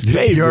everybody's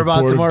favorite. Your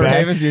Baltimore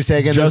Ravens, you're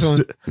taking this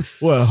one?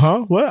 What?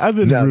 Huh? What? I've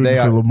been rooting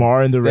for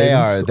Lamar and the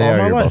Ravens. They are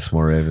your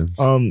Baltimore Ravens.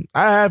 I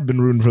have been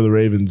rooting for the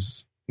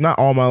Ravens, not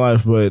all my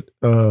life, but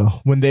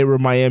when they were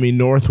Miami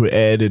North with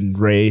Ed and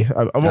Ray,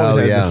 I've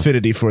always had an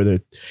affinity for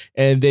them,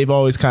 and they've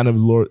always kind of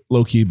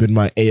low key been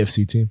my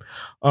AFC team.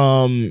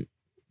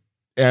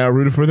 And I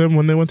rooted for them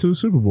when they went to the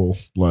Super Bowl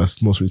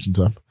most recent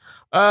time.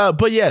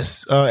 But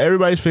yes,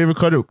 everybody's favorite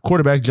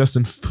quarterback,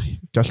 Justin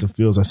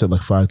Fields, I said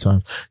like 5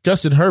 times.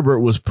 Justin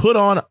Herbert was put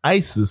on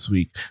ice this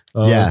week.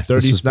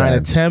 39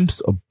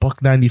 attempts,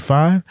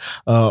 $195.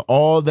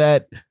 All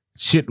that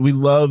shit we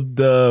loved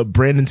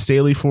Brandon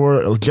Staley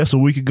for just a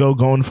week ago,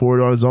 going for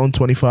it on his own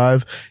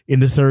 25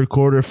 in the third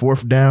quarter,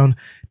 4th down.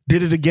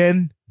 Did it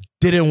again.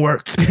 Didn't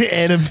work.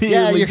 And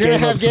immediately you're going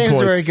to have games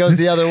where it goes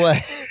the other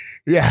way.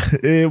 Yeah,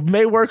 it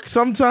may work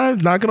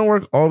sometimes, not going to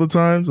work all the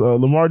times.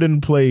 Lamar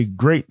didn't play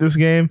great this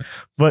game,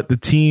 but the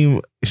team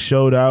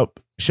showed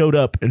up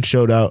and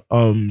showed out.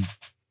 And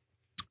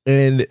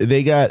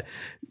we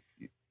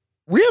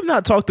have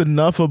not talked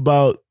enough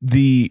about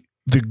the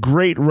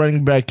great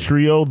running back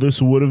trio this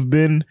would have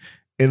been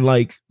in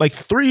like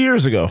 3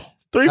 years ago.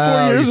 4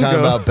 years ago. Talking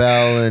about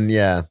Bell and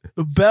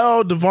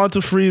Bell,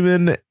 Devonta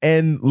Freeman,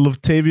 and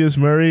Latavius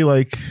Murray.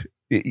 Like,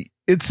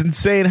 it's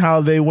insane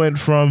how they went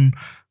from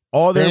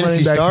all their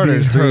running backs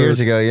starters 3 years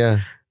ago,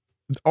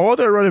 all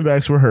their running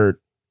backs were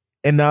hurt,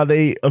 and now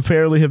they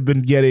apparently have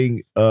been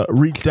getting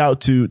reached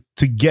out to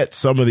get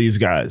some of these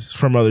guys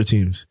from other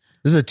teams.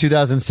 This is a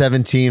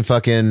 2017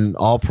 fucking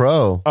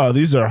All-Pro. Oh,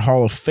 these are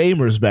Hall of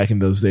Famers back in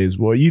those days,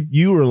 boy.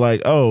 You were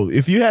like, oh,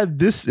 if you had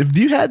this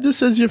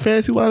as your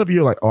fantasy lineup,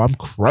 you're like, oh, I'm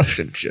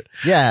crushing shit.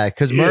 Yeah,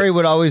 because Murray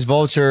would always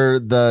vulture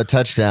the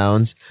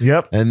touchdowns.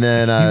 Yep, and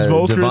then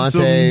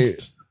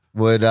Devontae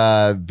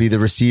would be the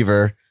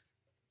receiver.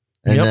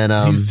 And then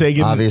he's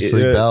taking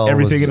obviously Bell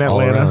everything in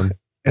Atlanta,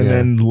 and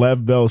then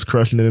Lev Bell's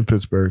crushing it in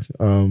Pittsburgh.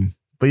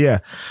 But yeah,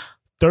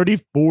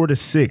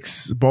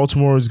 34-6.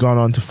 Baltimore has gone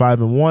on to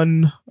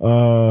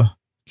 5-1.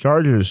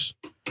 Chargers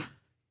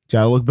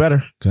gotta look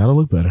better.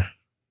 One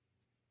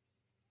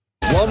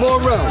more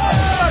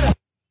round.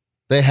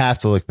 They have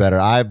to look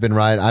better. I've been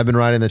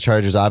riding the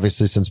Chargers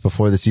obviously since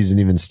before the season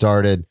even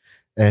started,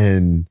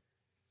 and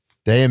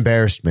they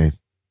embarrassed me.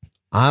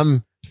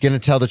 I'm going to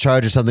tell the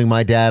Chargers something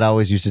my dad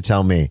always used to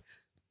tell me.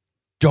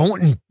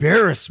 Don't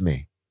embarrass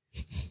me.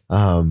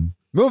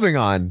 Moving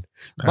on.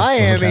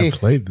 Miami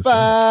versus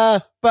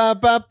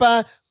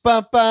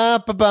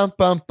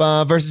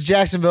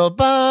Jacksonville.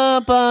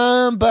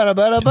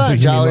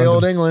 Jolly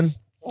old England.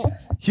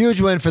 Huge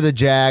win for the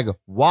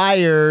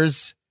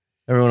Jaguars.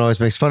 Everyone always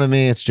makes fun of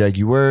me. It's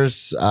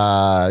Jaguars.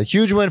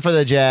 Huge win for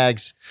the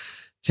Jags.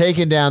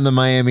 Taking down the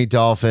Miami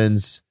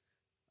Dolphins.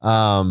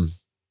 Not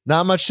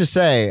much to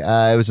say.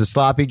 It was a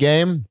sloppy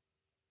game.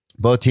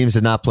 Both teams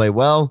did not play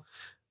well.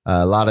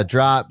 A lot of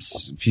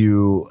drops,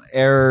 few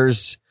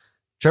errors.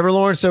 Trevor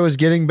Lawrence, though, is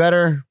getting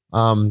better,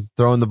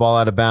 throwing the ball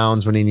out of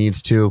bounds when he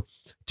needs to.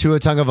 Tua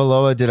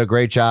Tagovailoa did a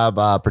great job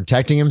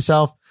protecting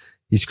himself.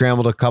 He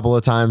scrambled a couple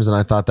of times, and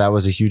I thought that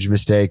was a huge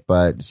mistake,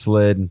 but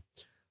slid,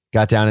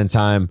 got down in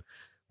time.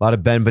 A lot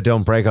of bend but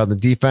don't break on the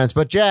defense.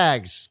 But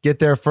Jags get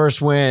their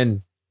first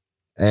win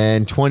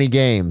in 20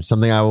 games,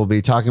 something I will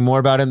be talking more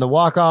about in the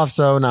walk-off,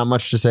 so not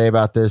much to say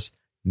about this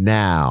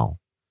now.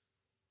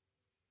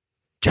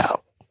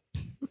 Joe.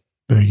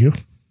 Thank you.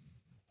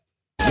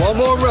 One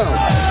more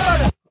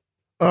round.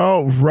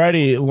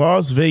 Alrighty,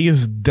 Las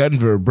Vegas,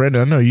 Denver.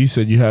 Brandon, I know you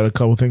said you had a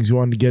couple things you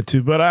wanted to get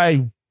to, but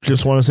I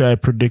just want to say I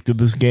predicted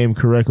this game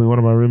correctly. One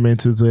of my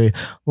roommates is a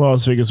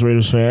Las Vegas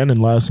Raiders fan,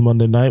 and last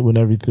Monday night when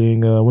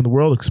everything, when the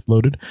world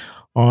exploded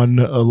on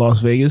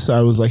Las Vegas,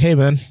 I was like, hey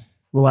man,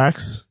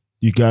 relax.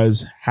 You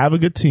guys have a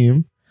good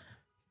team.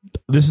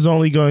 This is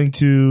only going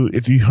to,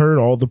 if you heard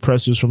all the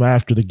pressers from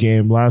after the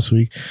game last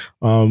week,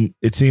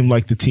 it seemed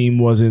like the team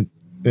wasn't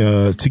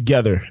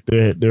together.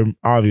 They're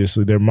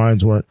obviously their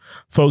minds weren't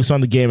focused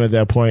on the game at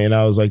that point. And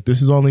I was like,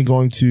 this is only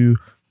going to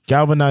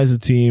galvanize the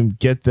team,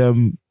 get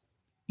them,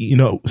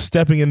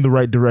 stepping in the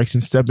right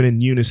direction, stepping in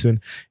unison.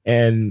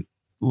 And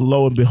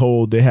lo and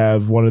behold, they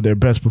have one of their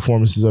best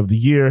performances of the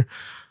year,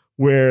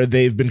 where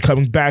they've been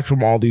coming back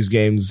from all these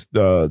games.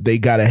 They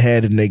got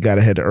ahead, and they got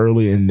ahead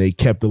early, and they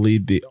kept the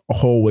lead the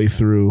whole way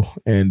through,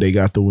 and they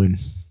got the win.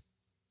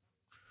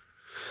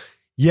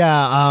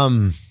 Yeah,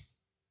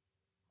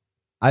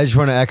 I just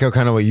want to echo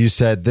kind of what you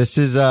said. This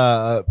is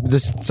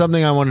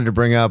something I wanted to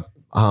bring up.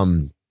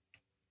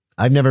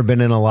 I've never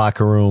been in a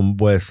locker room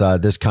with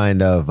this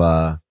kind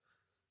of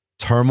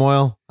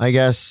turmoil, I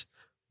guess.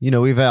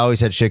 We've always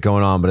had shit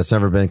going on, but it's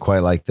never been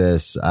quite like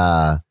this.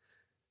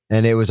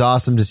 And it was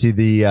awesome to see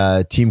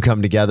the team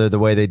come together the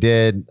way they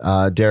did.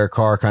 Derek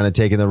Carr kind of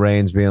taking the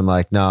reins, being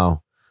like,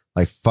 no,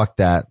 like, fuck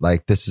that.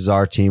 Like, this is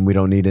our team. We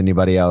don't need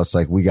anybody else.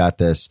 Like, we got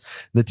this.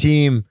 The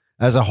team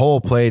as a whole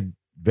played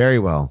very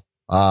well.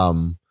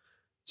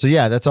 So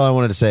yeah, that's all I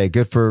wanted to say.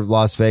 Good for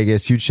Las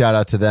Vegas. Huge shout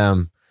out to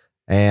them.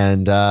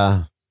 And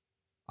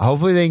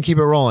hopefully they can keep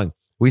it rolling.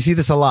 We see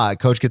this a lot.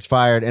 Coach gets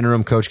fired.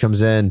 Interim coach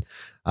comes in.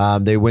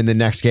 They win the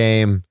next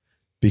game,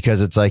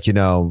 because it's like,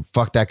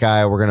 fuck that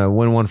guy. We're going to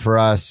win one for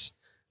us.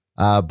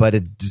 But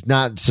it's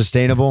not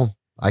sustainable.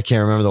 I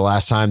can't remember the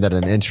last time that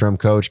an interim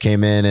coach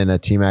came in and a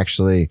team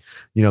actually,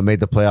 made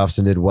the playoffs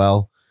and did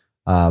well.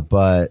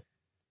 But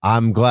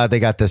I'm glad they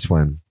got this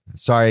win.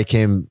 Sorry it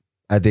came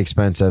at the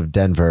expense of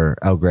Denver.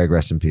 El Greg,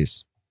 rest in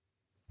peace.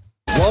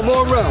 One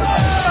more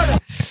round.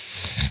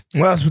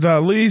 Last but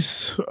not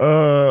least,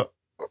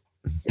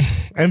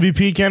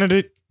 MVP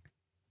candidate,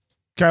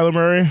 Kyler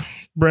Murray.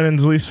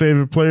 Brennan's least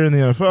favorite player in the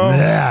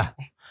NFL.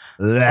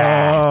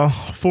 Yeah.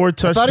 4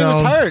 touchdowns. I thought he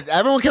was hurt.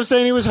 Everyone kept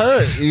saying he was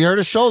hurt. He hurt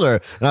his shoulder.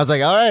 And I was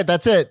like, all right,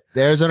 that's it.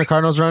 The Arizona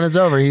Cardinals run is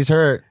over. He's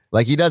hurt.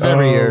 Like he does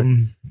every year.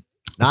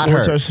 Not 4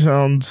 hurt.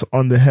 touchdowns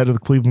on the head of the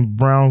Cleveland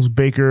Browns.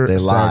 Baker They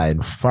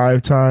lied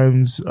 5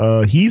 times.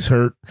 He's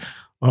hurt.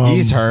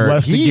 He's hurt.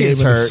 Left the game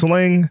in a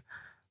sling.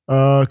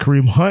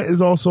 Kareem Hunt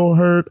is also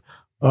hurt.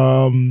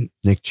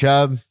 Nick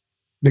Chubb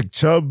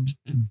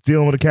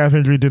dealing with a calf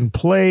injury, didn't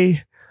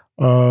play.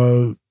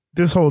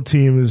 This whole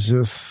team is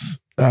just,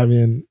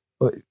 you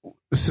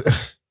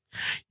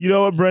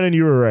know what, Brennan,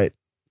 you were right.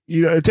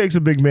 It takes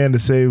a big man to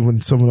save when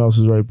someone else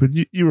is right, but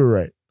you were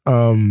right.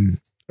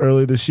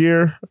 Early this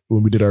year,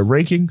 when we did our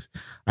rankings,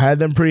 I had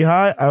them pretty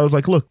high. I was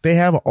like, look, they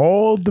have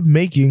all the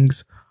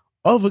makings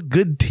of a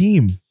good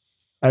team.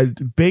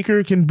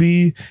 Baker can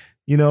be,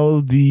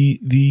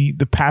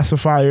 the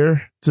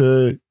pacifier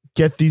to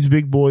get these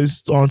big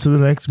boys onto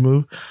the next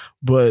move,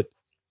 but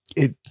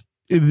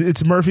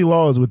it's Murphy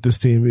laws with this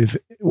team. If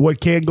what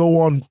can go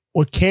wrong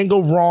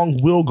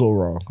will go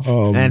wrong,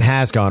 and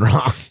has gone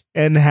wrong.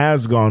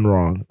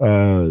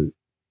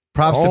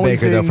 Props to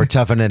Baker though for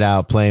toughing it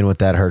out, playing with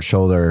that hurt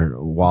shoulder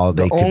while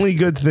they. Only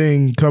good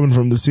thing coming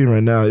from this team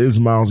right now is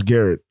Myles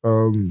Garrett.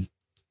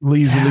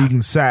 Leads the league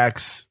in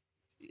sacks,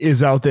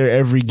 is out there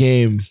every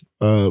game.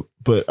 But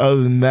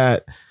other than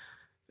that,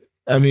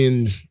 I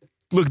mean,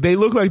 look, they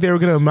look like they were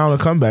going to mount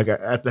a comeback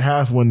at the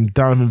half when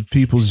Donovan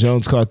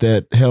Peoples-Jones caught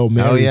that Hail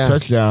Mary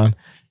touchdown.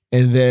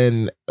 And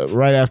then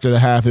right after the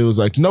half, it was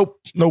like, nope,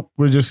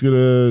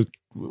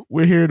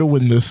 we're here to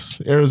win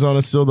this.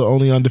 Arizona's still the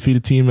only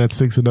undefeated team at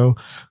 6-0.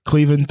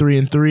 Cleveland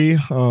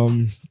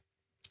 3-3.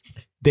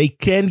 They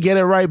can get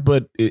it right,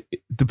 but it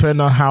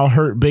depending on how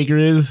hurt Baker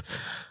is.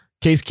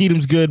 Case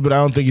Keenum's good, but I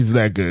don't think he's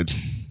that good.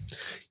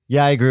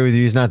 Yeah, I agree with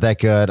you. He's not that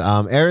good.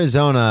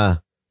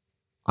 Arizona,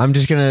 I'm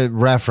just going to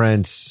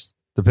reference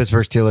the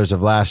Pittsburgh Steelers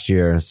of last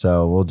year,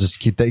 so we'll just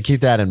keep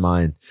that in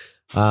mind.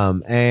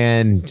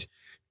 And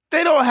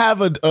they don't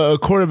have a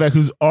quarterback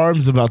whose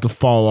arm's about to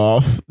fall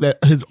off. That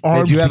his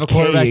arms. They do have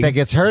decaying. A quarterback that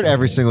gets hurt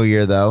every single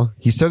year, though.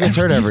 He still gets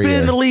hurt every year.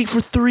 He's been in the league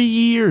for 3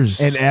 years,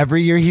 and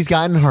every year he's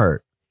gotten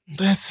hurt.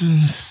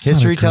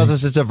 History tells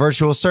us it's a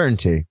virtual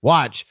certainty.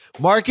 Watch,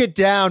 mark it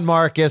down,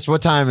 Marcus.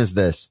 What time is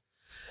this?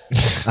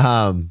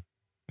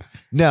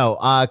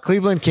 No,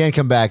 Cleveland can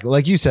come back.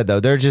 Like you said, though,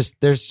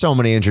 there's so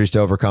many injuries to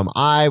overcome.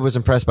 I was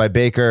impressed by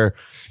Baker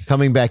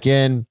coming back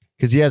in,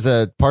 because he has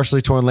a partially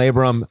torn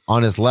labrum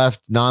on his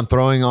left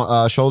non-throwing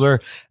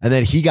shoulder, and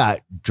then he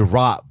got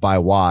dropped by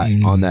Watt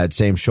on that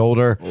same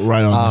shoulder.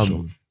 Right on the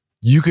shoulder.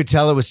 You could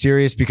tell it was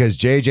serious because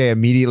JJ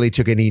immediately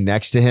took a knee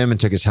next to him and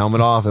took his helmet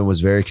off and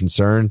was very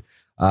concerned,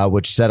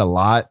 which said a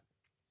lot.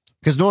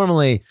 Because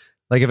normally,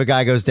 like if a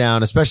guy goes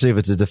down, especially if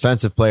it's a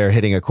defensive player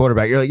hitting a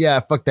quarterback, you're like, yeah,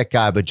 fuck that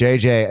guy. But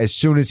JJ, as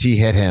soon as he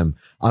hit him,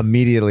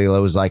 immediately it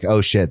was like,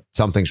 oh shit,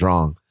 something's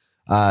wrong.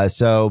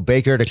 So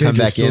Baker to come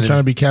back still in. Trying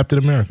to be Captain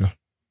America.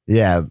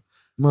 Yeah.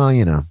 Well,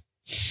 you know,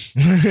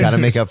 got to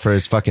make up for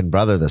his fucking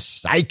brother, the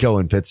psycho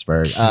in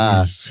Pittsburgh.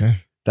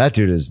 That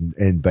dude is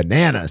in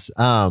bananas.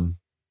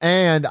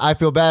 And I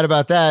feel bad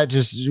about that.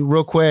 Just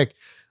real quick,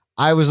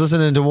 I was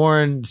listening to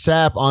Warren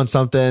Sapp on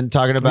something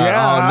talking about,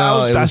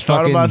 I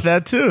thought about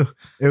that too.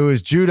 It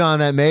was Judon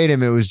that made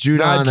him. It was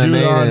Judon that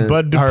made him.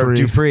 But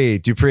Dupree.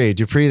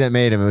 Dupree that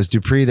made him. It was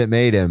Dupree that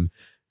made him.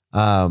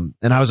 And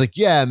I was like,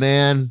 yeah,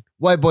 man,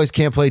 white boys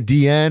can't play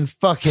DN.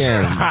 Fuck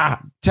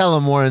him. Tell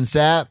him, Warren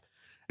Sapp.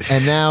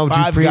 And now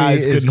Dupree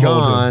is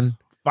gone.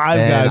 Five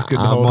guys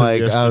couldn't hold him.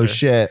 I'm like, oh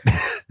shit.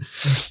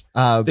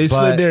 They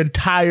slid their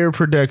entire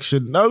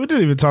protection. No, we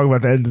didn't even talk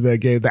about the end of that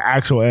game, the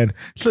actual end.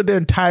 Slid their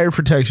entire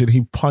protection.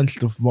 He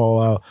punched the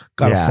ball out,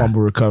 got a fumble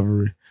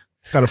recovery,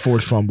 got a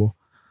forced fumble.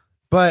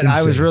 But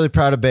insane. I was really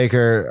proud of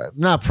Baker.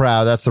 Not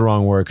proud, that's the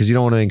wrong word, because you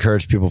don't want to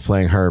encourage people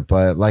playing hurt,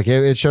 but like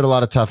it showed a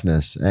lot of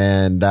toughness.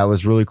 And that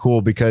was really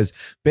cool because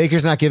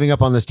Baker's not giving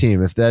up on this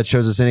team. If that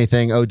shows us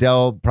anything,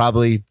 Odell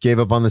probably gave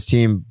up on this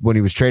team when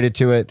he was traded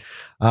to it.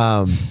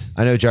 I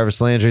know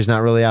Jarvis Landry's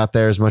not really out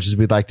there as much as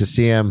we'd like to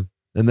see him.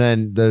 And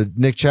then the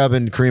Nick Chubb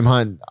and Kareem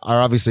Hunt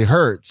are obviously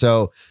hurt.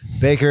 So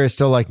Baker is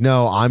still like,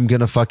 no, I'm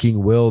going to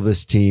fucking will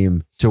this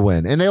team to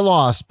win. And they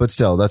lost, but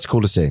still, that's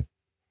cool to see.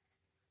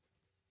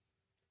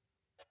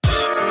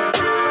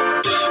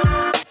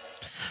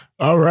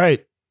 All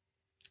right.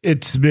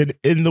 It's been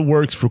in the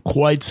works for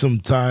quite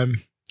some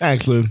time.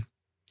 Actually,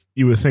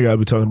 you would think I'd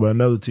be talking about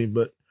another team,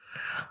 but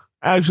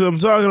actually I'm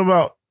talking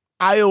about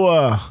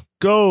Iowa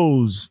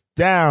goes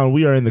down.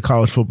 We are in the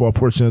college football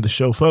portion of the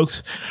show,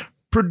 folks.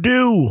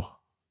 Purdue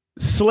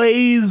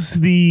slays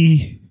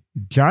the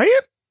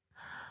Giant.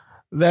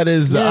 That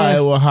is the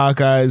Iowa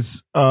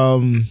Hawkeyes.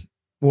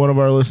 One of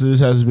our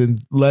listeners has been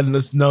letting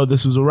us know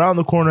this was around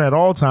the corner at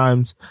all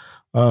times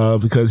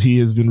because he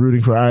has been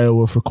rooting for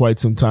Iowa for quite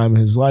some time in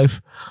his life.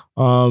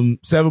 7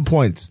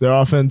 points. Their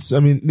offense,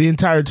 I mean, the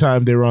entire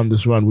time they were on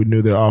this run, we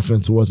knew their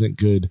offense wasn't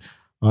good.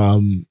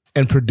 And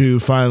Purdue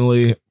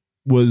finally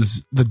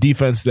was the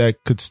defense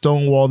that could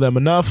stonewall them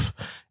enough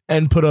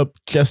and put up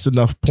just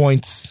enough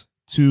points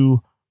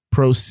to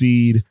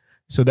proceed.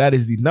 So that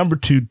is the number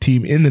 2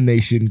 team in the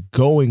nation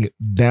going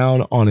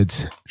down on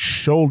its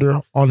shoulder,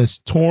 on its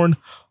torn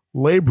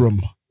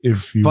labrum,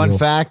 if you will. Fun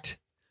fact,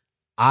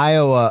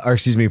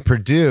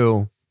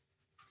 Purdue,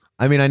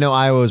 I mean, I know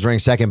Iowa was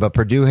ranked second, but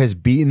Purdue has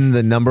beaten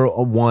the number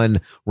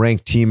 1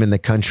 ranked team in the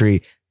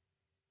country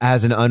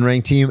as an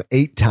unranked team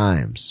 8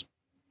 times.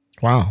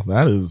 Wow,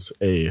 that is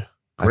a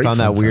I found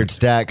that weird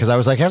stat because I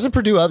was like, hasn't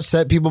Purdue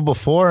upset people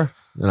before?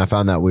 And I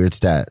found that weird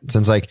stat.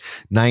 Since like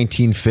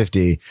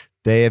 1950,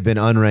 they have been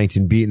unranked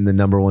and beaten the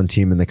number 1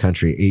 team in the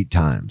country 8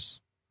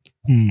 times.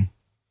 I'm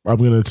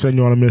going to send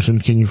you on a mission.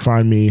 Can you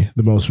find me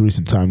the most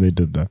recent time they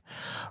did that?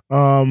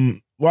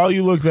 While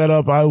you look that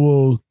up, I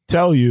will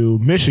tell you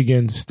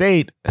Michigan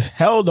State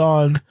held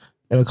on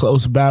in a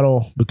close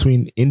battle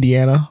between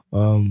Indiana,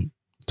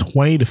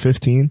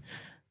 20-15.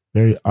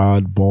 Very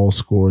odd ball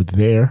score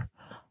there.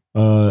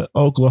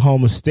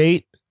 Oklahoma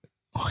State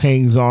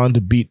hangs on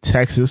to beat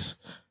Texas.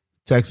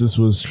 Texas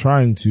was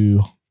trying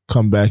to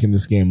come back in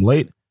this game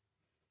late.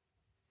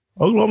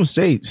 Oklahoma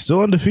State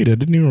still undefeated. I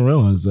didn't even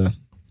realize that.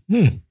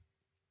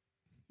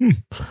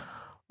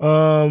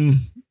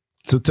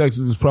 So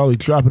Texas is probably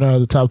dropping out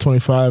of the top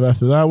 25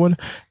 after that one.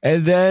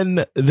 And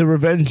then the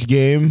revenge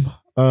game,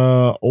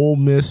 Ole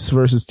Miss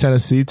versus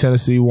Tennessee.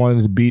 Tennessee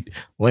wanted to beat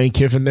Lane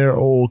Kiffin, their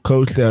old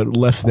coach that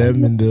left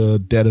them in the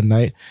dead of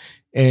night.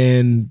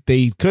 And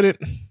they couldn't.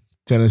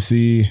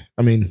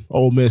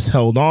 Ole Miss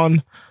held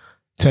on.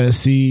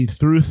 Tennessee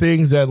threw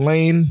things at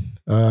Lane.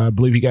 I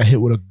believe he got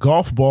hit with a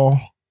golf ball.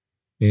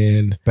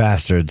 And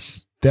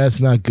bastards. That's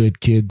not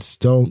good, kids.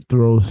 Don't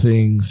throw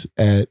things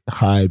at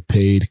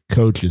high-paid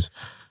coaches.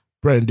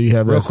 Brendan, do you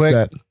have that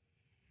stat?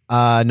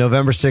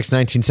 November 6,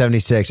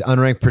 1976.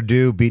 Unranked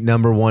Purdue beat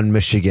number 1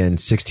 Michigan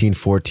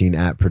 16-14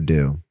 at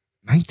Purdue.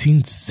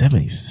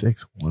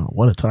 1976. Wow,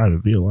 what a time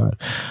to be alive.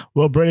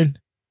 Well, Brendan,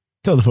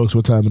 tell the folks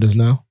what time it is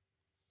now.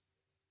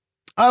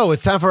 Oh,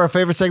 it's time for our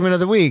favorite segment of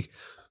the week.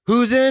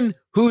 Who's in?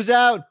 Who's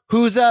out?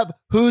 Who's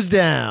up? Who's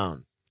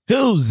down?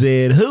 Who's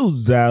in?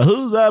 Who's out?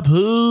 Who's up?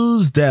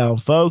 Who's down,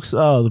 folks?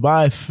 Oh,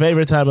 my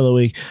favorite time of the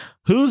week.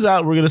 Who's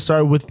out? We're going to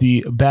start with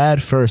the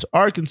bad first.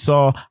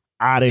 Arkansas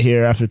out of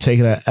here after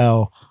taking an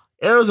L.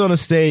 Arizona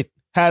State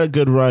had a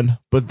good run,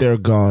 but they're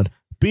gone.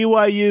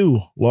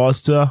 BYU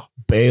lost to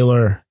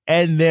Baylor,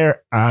 and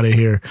they're out of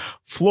here.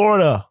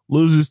 Florida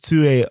loses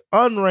to a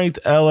unranked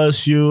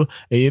LSU,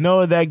 and you know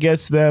what that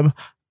gets them?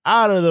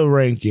 out of the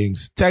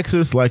rankings.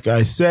 Texas, like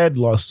I said,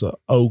 lost to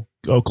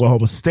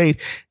Oklahoma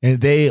State,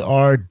 and they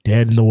are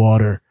dead in the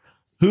water.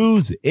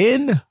 Who's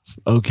in?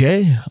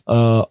 Okay,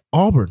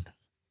 Auburn.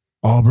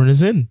 Auburn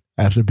is in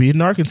after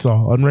beating Arkansas.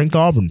 Unranked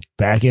Auburn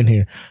back in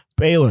here.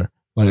 Baylor,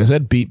 like I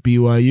said, beat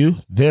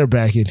BYU. They're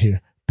back in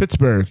here.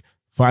 Pittsburgh,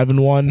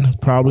 5-1.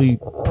 Probably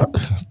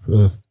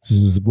this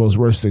is the most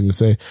worst thing to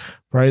say.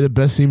 Probably the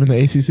best team in the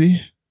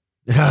ACC.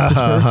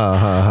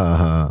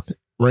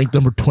 Ranked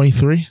number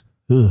 23.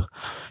 Ugh.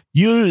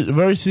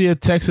 University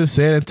of Texas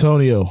San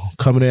Antonio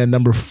coming in at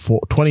number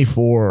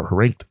 24,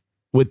 ranked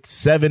with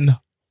 7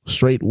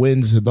 straight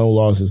wins and no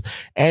losses.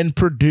 And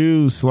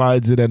Purdue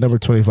slides in at number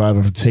 25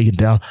 after taking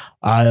down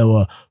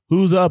Iowa.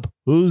 Who's up?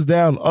 Who's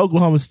down?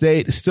 Oklahoma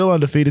State still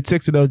undefeated.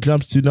 6-0,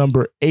 jumps to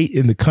number 8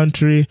 in the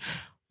country.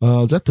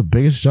 Is that the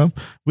biggest jump?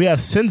 We have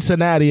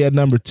Cincinnati at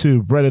number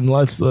 2. Brennan,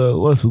 let's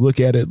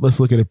look at it. Let's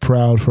look at it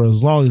proud for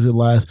as long as it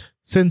lasts.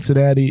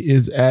 Cincinnati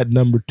is at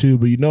number 2,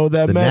 but you know what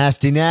that meant?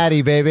 Nasty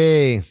natty,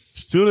 baby.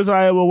 As soon as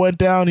Iowa went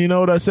down, you know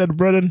what I said,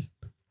 Brennan?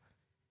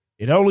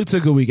 It only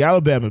took a week.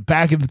 Alabama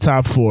back in the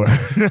top 4.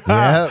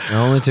 Yeah, it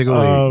only took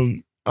a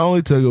week.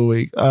 Only took a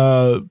week.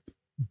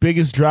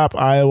 Biggest drop,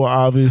 Iowa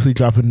obviously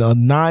dropping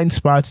 9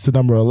 spots to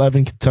number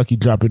 11. Kentucky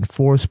dropping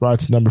 4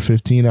 spots to number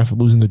 15 after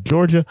losing to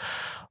Georgia.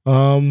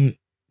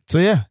 So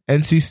yeah,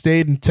 NC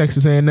State and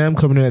Texas A&M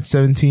coming in at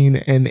 17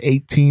 and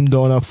 18,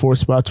 going up 4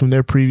 spots from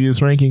their previous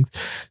rankings.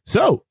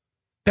 So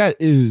that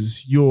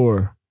is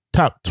your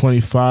top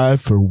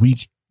 25 for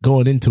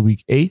going into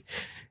week 8.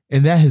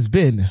 And that has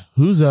been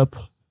who's up,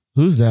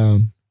 who's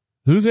down,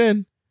 who's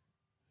in,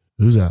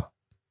 who's out.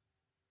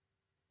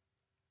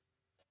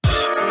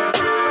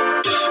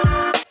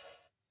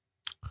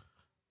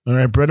 All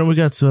right, Brendan, we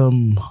got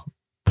some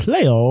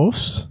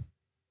playoffs.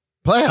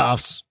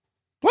 Playoffs.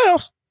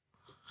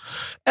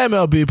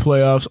 MLB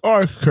playoffs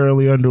are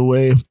currently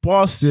underway.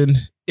 Boston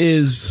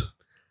is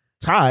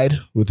tied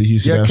with the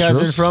Houston Your Astros.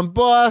 cousin from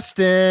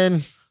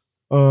Boston.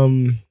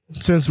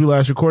 Since we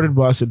last recorded,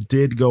 Boston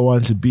did go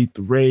on to beat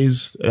the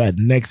Rays that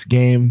next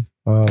game.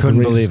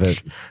 Couldn't believe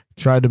it.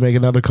 Tried to make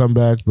another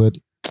comeback, but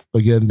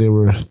again, they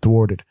were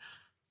thwarted.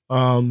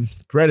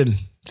 Brennan,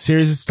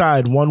 series is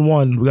tied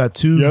 1-1. We got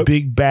 2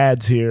 big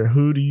bads here.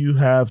 Who do you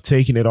have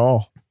taking it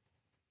all?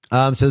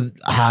 So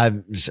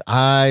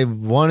I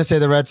want to say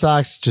the Red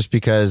Sox just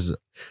because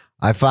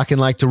I fucking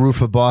like to root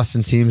for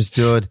Boston teams,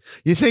 dude.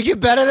 You think you're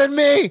better than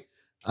me?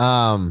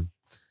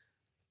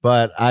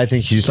 But I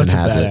think Houston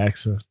has it.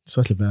 Accent.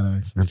 Such a bad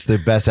accent. That's the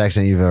best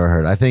accent you've ever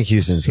heard. I think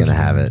Houston's going to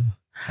have it.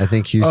 I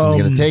think Houston's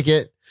going to take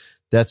it.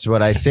 That's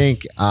what I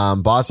think.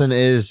 Boston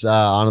is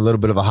on a little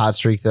bit of a hot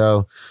streak,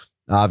 though.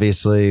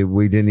 Obviously,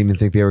 we didn't even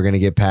think they were going to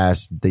get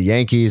past the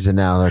Yankees, and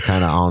now they're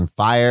kind of on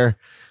fire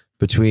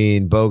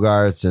between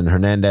Bogarts and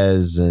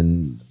Hernandez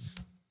and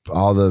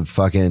all the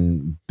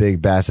fucking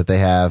big bats that they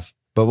have.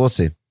 But we'll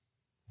see.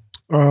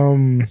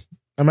 I'm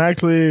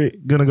actually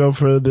going to go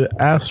for the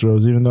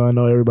Astros, even though I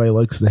know everybody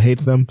likes to hate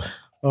them.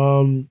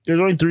 There's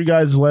only 3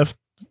 guys left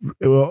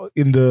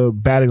in the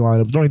batting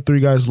lineup. There's only 3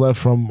 guys left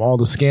from all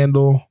the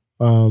scandal.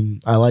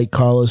 I like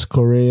Carlos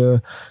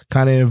Correa,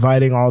 kind of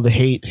inviting all the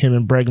hate, him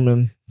and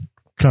Bregman.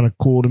 Kind of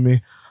cool to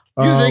me.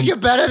 You think you're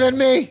better than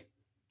me?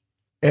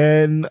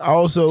 And I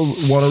also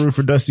want to root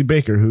for Dusty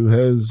Baker, who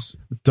has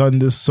done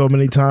this so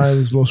many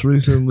times, most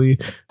recently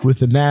with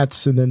the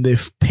Nats, and then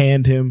they've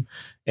panned him.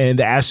 And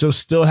the Astros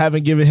still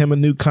haven't given him a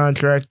new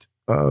contract.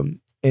 And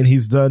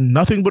he's done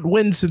nothing but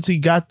win since he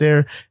got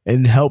there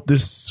and helped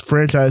this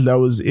franchise that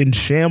was in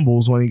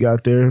shambles when he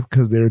got there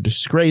because they're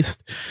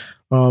disgraced.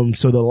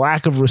 So the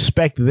lack of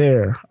respect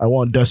there, I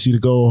want Dusty to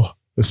go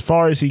as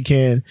far as he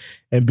can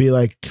and be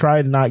like,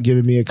 try not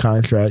giving me a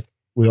contract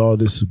with all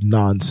this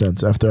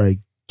nonsense after I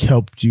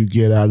helped you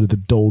get out of the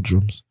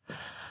doldrums.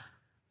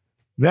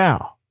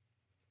 Now,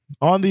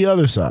 on the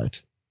other side,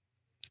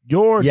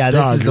 your Dodgers,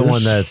 this is the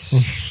one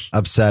that's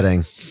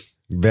upsetting.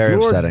 Very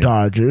upsetting.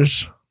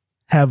 Dodgers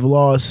have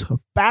lost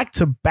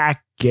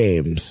back-to-back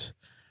games.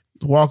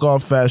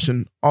 Walk-off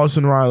fashion.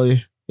 Austin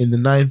Riley in the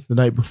ninth the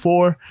night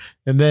before,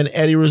 and then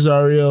Eddie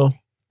Rosario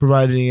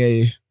providing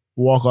a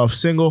walk-off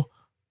single.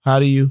 How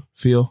do you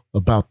feel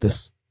about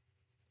this?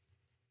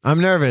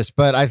 I'm nervous,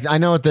 but I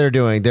know what they're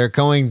doing. They're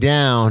going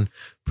down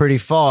pretty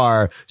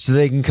far so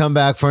they can come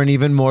back for an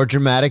even more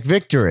dramatic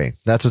victory.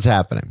 That's what's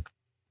happening.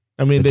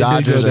 I mean, the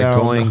Dodgers are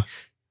going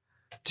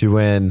to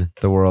win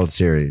the World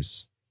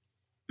Series.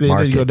 They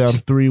did go down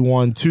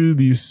 3-1 to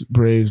these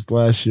Braves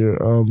last year.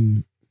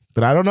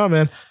 But I don't know,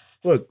 man.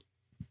 Look,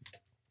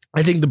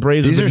 I think the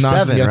Braves have been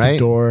knocking at the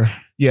door.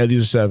 Yeah,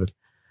 these are 7.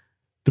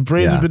 The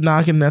Braves have been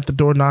knocking at the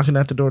door,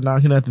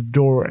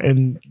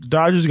 and the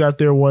Dodgers got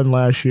their one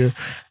last year.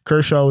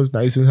 Kershaw was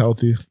nice and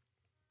healthy.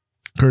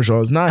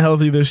 Kershaw is not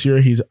healthy this year.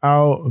 He's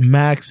out.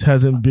 Max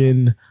hasn't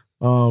been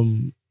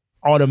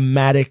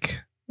automatic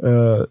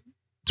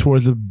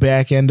towards the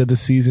back end of the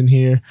season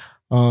here.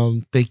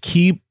 They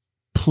keep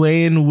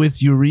playing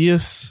with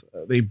Urias.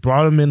 They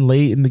brought him in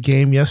late in the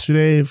game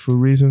yesterday for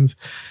reasons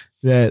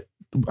that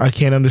I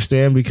can't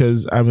understand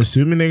because I'm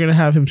assuming they're going to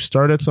have him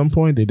start at some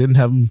point. They didn't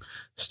have him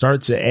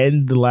start to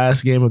end the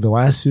last game of the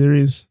last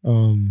series.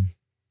 So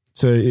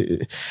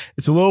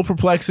it's a little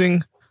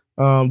perplexing.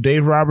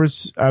 Dave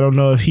Roberts, I don't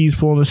know if he's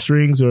pulling the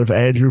strings or if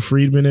Andrew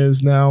Friedman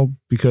is now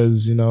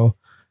because,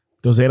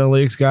 those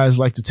analytics guys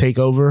like to take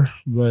over.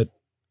 But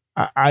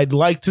I'd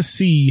like to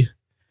see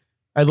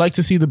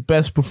the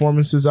best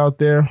performances out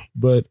there,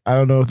 but I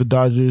don't know if the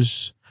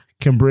Dodgers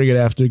can bring it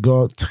after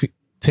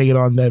taking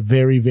on that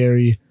very,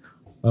 very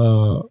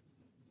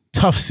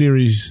tough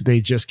series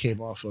they just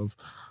came off of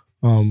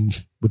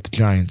with the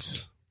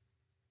Giants.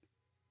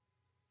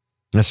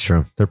 That's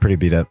true. They're pretty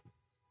beat up.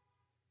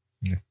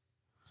 Yeah.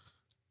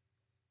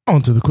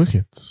 On to the quick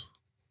hits.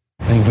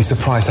 And you'll be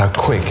surprised how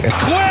quick.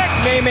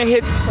 Naaman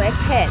hits. Quick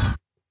hits.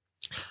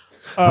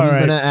 I'm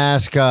going to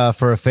ask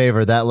for a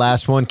favor. That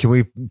last one, can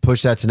we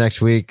push that to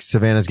next week?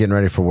 Savannah's getting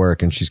ready for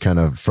work, and she's kind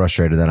of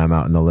frustrated that I'm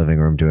out in the living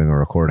room doing a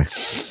recording.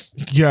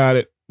 Got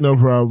it. No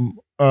problem.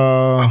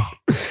 No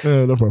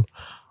problem.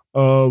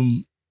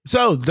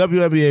 So,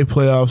 WNBA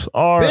playoffs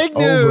are Big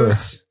over.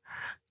 news.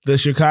 The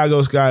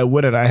Chicago Sky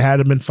win it. I had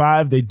them in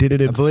 5. They did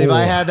it in 4. I believe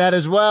I had that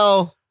as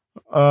well.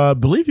 I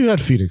believe you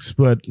had Phoenix,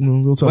 but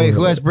we'll talk. Wait, about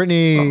who has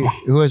Brittany?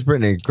 Who has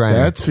Brittany Griner?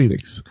 That's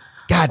Phoenix.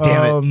 God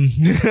damn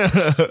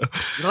it!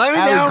 Let me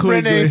down,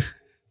 Brittany.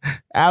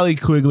 Allie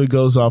Quigley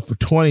goes off for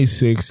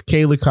 26.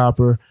 Kayla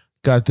Copper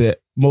got the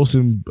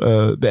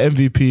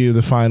MVP of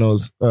the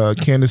finals.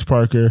 Candace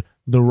Parker,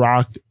 the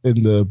rock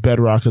and the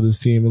bedrock of this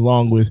team,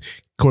 along with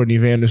Courtney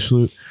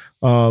Vandersloot.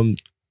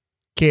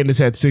 Candace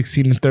had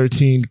 16 and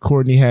 13.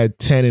 Courtney had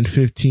 10 and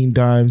 15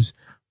 dimes.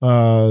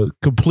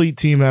 Complete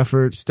team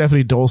effort.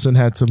 Stephanie Dolson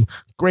had some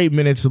great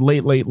minutes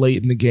late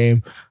in the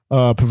game,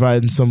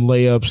 providing some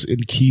layups in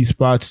key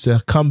spots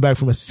to come back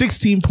from a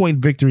 16-point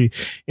victory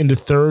in the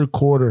third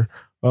quarter.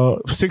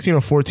 16 or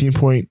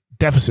 14-point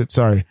deficit,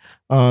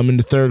 in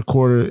the third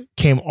quarter,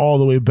 came all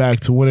the way back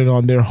to win it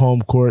on their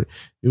home court.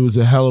 It was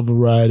a hell of a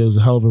ride. It was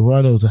a hell of a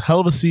run. It was a hell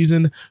of a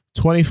season.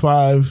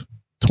 25th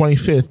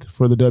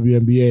for the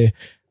WNBA.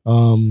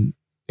 And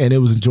it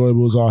was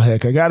enjoyable as all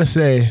heck. I got to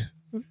say,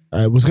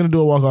 I was going to do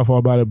a walk-off all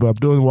about it, but I'm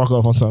doing a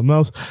walk-off on something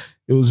else.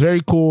 It was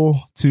very cool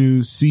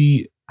to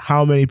see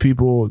how many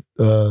people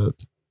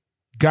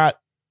got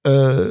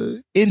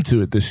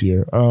into it this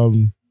year.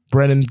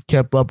 Brennan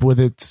kept up with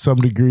it to some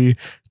degree.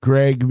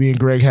 Me and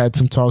Greg had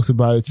some talks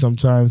about it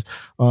sometimes.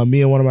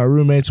 Me and one of my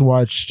roommates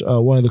watched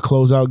one of the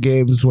closeout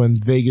games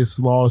when Vegas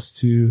lost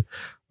to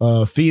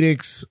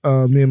Phoenix.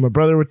 Me and my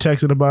brother were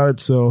texting about it.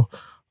 So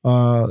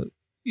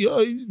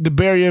the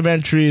barrier of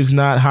entry is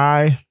not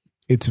high.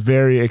 It's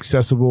very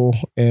accessible,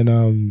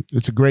 and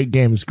it's a great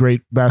game. It's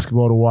great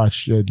basketball to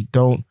watch.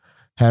 Don't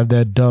have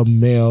that dumb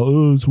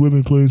male, it's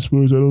women playing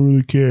sports, I don't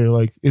really care.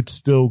 Like, it's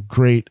still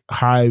great,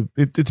 high.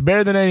 It's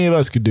better than any of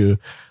us could do,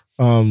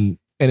 and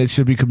it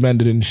should be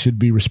commended and should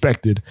be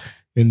respected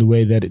in the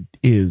way that it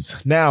is.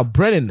 Now,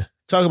 Brennan,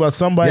 talk about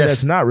somebody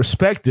that's not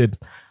respected.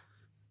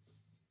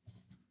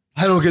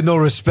 I don't get no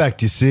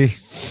respect, you see.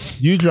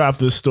 You dropped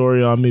this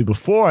story on me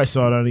before I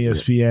saw it on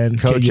ESPN.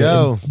 Coach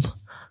O.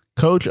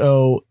 Coach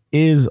O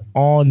is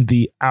on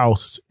the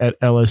oust at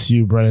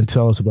LSU. Brennan,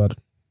 tell us about it.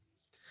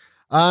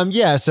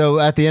 So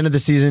at the end of the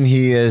season,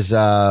 he has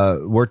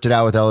worked it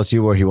out with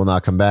LSU where he will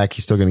not come back.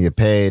 He's still going to get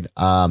paid.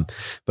 But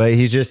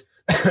he's just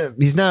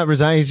he's not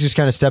resigning. He's just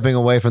kind of stepping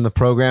away from the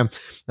program.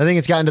 I think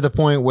it's gotten to the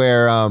point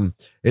where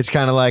it's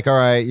kind of like, all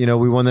right,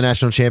 we won the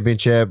national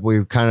championship.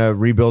 We've kind of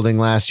rebuilding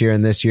last year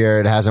and this year.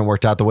 It hasn't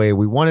worked out the way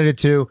we wanted it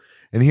to.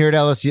 And here at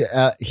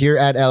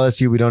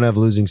LSU, we don't have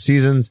losing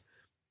seasons.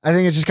 I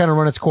think it's just kind of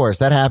run its course.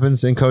 That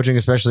happens in coaching,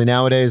 especially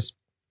nowadays.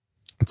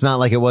 It's not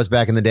like it was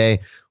back in the day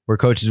where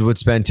coaches would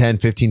spend 10,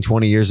 15,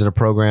 20 years in a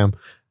program.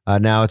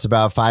 Now it's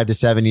about 5 to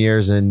 7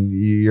 years and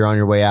you're on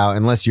your way out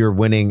unless you're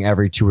winning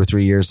every 2 or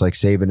 3 years like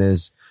Saban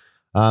is.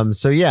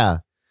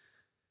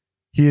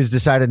 He has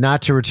decided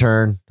not to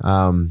return,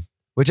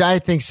 which I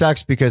think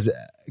sucks because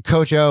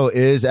Coach O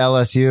is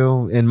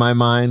LSU in my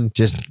mind.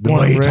 Just the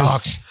way he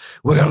talks.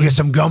 We're going to get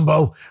some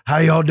gumbo. How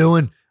y'all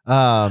doing?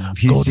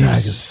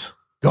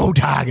 Go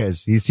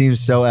Tigers. He seems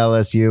so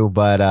LSU,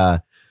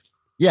 but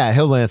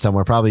he'll land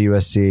somewhere, probably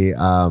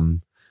USC.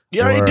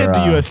 He already did the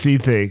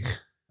USC thing.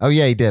 Oh,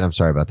 yeah, he did. I'm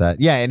sorry about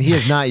that. Yeah, and he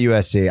is not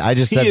USC. I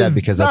just said that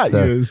because that's the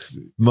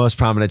USC. Most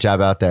prominent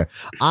job out there.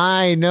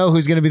 I know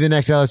who's going to be the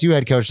next LSU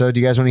head coach, though. Do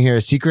you guys want to hear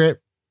a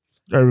secret?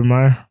 Urban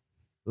Meyer.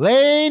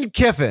 Lane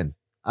Kiffin.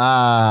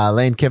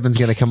 Lane Kiffin's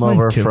going to come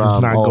over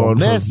from Ole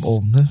Miss.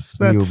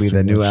 He will be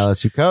the new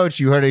LSU coach.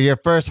 You heard it here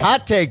first.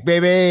 Hot take,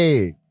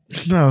 baby.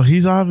 No,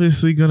 he's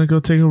obviously going to go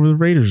take over the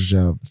Raiders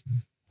job.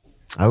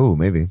 Oh,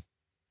 maybe.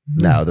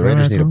 No, the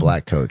Raiders need a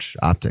black coach.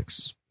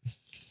 Optics.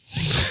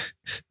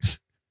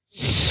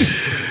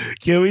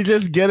 Can we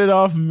just get it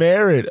off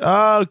Merritt?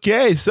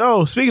 Okay,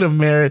 so speaking of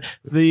Merritt,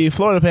 the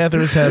Florida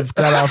Panthers have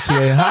got off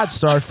to a hot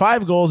start.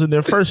 5 goals in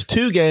their first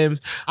 2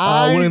 games,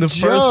 winning the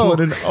first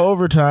one in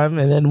overtime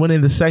and then winning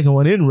the second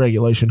one in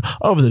regulation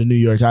over the New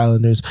York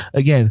Islanders.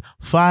 Again,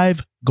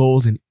 5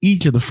 goals in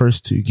each of the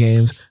first 2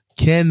 games.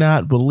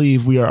 Cannot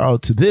believe we are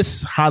out to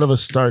this hot of a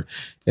start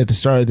at the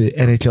start of the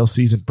NHL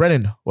season.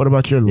 Brennan, what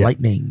about your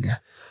Lightning?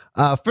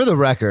 For the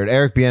record,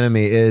 Eric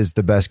Bieniemy is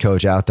the best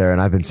coach out there,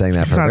 and I've been saying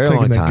that for a very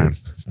long time.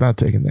 It's not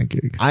taking that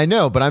gig. I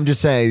know, but I'm just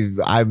saying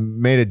I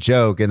made a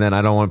joke, and then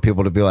I don't want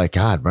people to be like,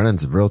 God,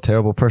 Brennan's a real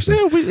terrible person.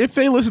 Yeah, if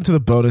they listen to the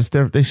bonus,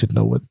 they should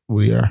know what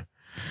we are.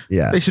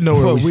 Yeah, they should know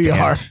where we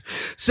are.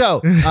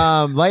 So,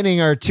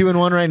 Lightning are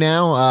 2-1 right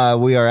now.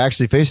 We are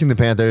actually facing the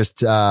Panthers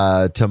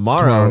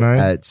tomorrow night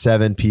at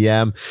 7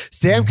 p.m.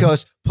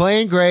 Stamkos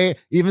playing great,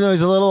 even though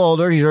he's a little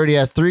older. He already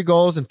has 3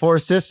 goals and 4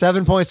 assists,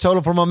 7 points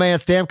total for my man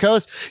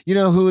Stamkos. You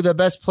know who the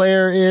best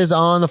player is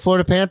on the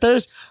Florida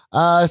Panthers?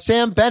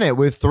 Sam Bennett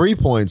with 3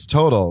 points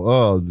total.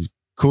 Oh,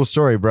 cool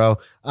story, bro.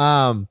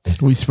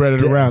 We spread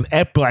it around.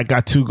 Ekblad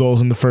got 2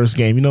 goals in the first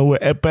game. You know where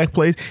Ekblad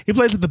plays? He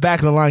plays at the back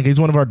of the line. He's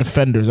one of our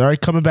defenders. All right,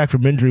 coming back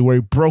from injury where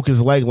he broke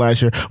his leg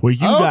last year, where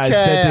you guys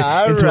sent it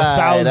into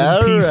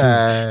 1,000 pieces.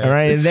 All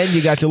right, and then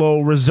you got your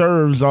little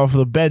reserves off of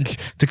the bench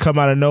to come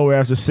out of nowhere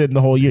after sitting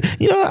the whole year.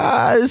 You know,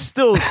 it's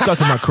still stuck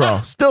in my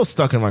craw. Still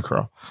stuck in my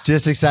craw.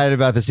 Just excited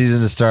about the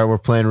season to start. We're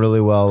playing really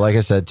well. Like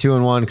I said,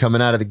 2-1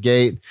 coming out of the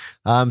gate.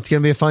 It's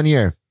going to be a fun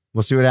year.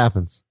 We'll see what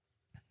happens.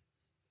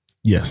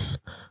 Yes.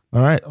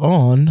 All right,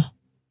 on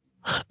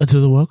to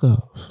the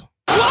walk-off.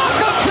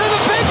 Welcome to the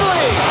big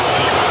leagues.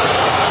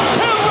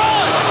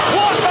 2-run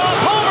walk-off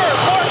homer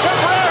for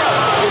Cabrera.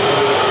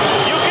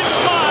 You can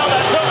smile.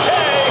 That's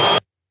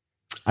okay.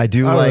 I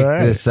do All like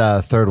right. this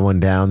third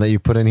one down that you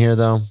put in here,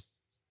 though.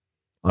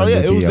 Oh, yeah,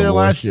 it was there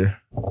last year.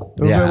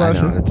 Yeah, I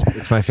know.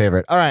 It's my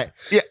favorite. All right.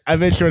 Yeah, I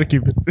made sure to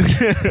keep it.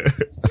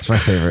 That's my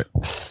favorite.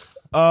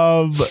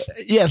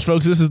 Yes,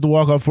 folks, this is the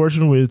walk-off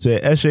portion where it's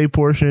a SA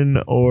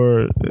portion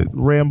or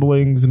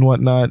ramblings and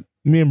whatnot.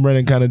 Me and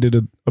Brennan kind of did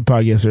a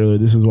podcast earlier.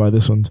 This is why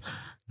this one's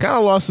kind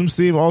of lost some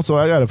steam. Also,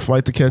 I got a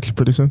flight to catch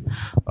pretty soon.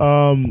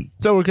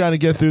 So we're kind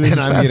of get through this. And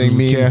as I'm fast getting as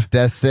we me can.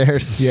 death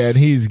stares. Yeah, and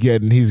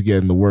he's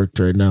getting the work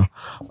right now.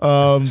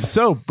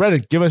 So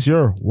Brennan, give us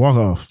your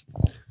walk-off.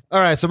 All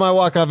right, so my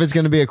walk-off is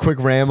going to be a quick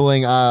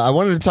rambling. I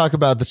wanted to talk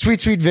about the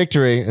sweet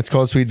victory. It's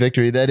called Sweet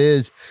Victory. That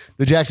is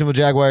the Jacksonville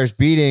Jaguars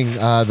beating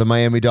the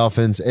Miami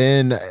Dolphins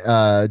in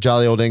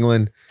jolly old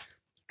England.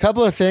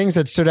 Couple of things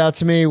that stood out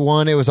to me.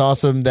 One, it was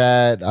awesome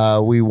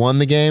that we won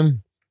the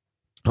game.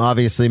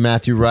 Obviously,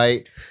 Matthew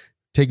Wright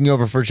taking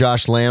over for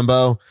Josh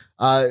Lambo.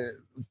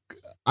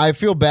 I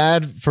feel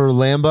bad for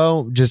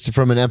Lambo just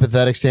from an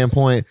empathetic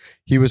standpoint.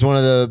 He was one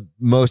of the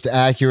most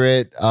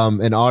accurate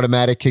and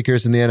automatic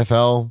kickers in the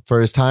NFL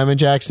for his time in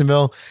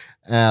Jacksonville.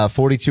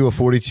 42 of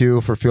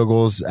 42 for field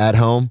goals at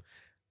home.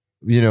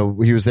 You know,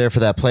 he was there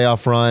for that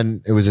playoff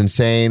run. It was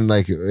insane.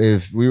 Like,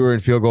 if we were in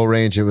field goal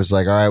range, it was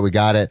like, all right, we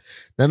got it.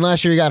 Then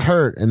last year he got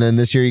hurt. And then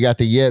this year he got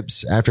the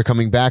yips after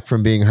coming back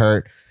from being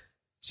hurt.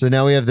 So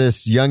now we have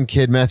this young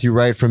kid, Matthew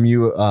Wright from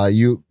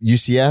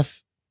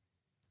UCF.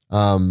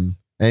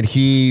 And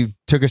he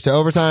took us to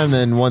overtime,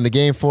 then won the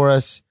game for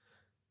us.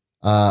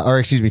 Tied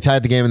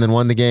the game and then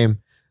won the game.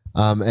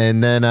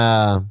 And then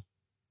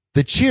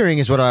the cheering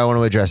is what I want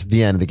to address at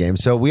the end of the game.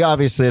 So we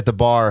obviously at the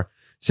bar,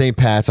 St.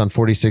 Pat's on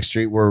 46th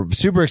Street, we're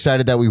super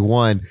excited that we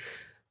won.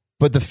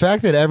 But the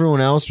fact that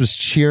everyone else was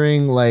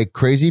cheering like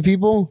crazy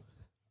people,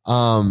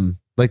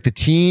 like the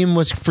team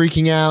was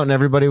freaking out and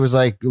everybody was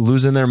like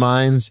losing their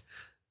minds.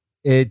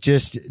 It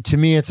just, to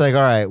me, it's like,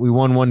 all right, we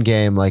won one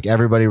game. Like,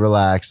 everybody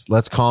relax.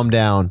 Let's calm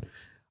down.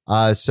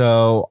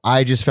 So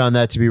I just found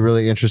that to be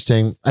really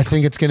interesting. I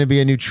think it's going to be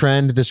a new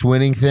trend, this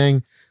winning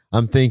thing.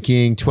 I'm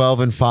thinking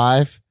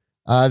 12-5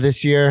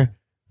 this year.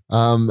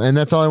 And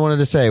that's all I wanted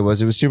to say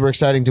was it was super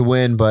exciting to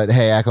win, but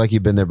hey, act like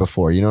you've been there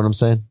before. You know what I'm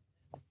saying?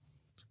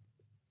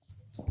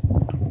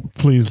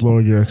 Please lower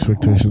your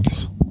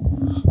expectations.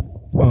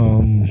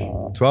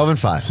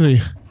 12-5. See,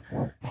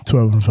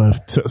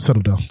 12-5.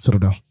 Settle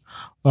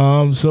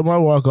down. So my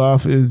walk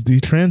off is the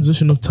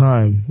transition of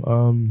time.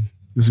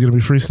 This is gonna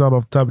be freestyle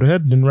off the top of the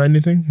head. Didn't write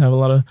anything. Have a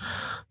lot of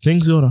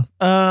things going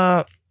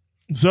on.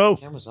 So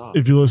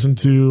if you listen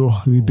to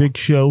the big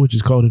show, which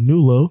is called A New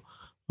Low,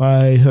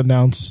 I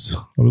announced,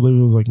 I believe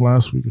it was like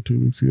last week or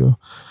 2 weeks ago,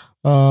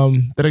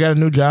 that I got a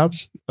new job,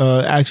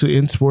 actually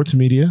in sports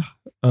media,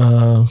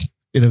 in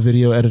a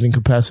video editing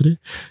capacity,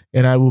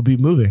 and I will be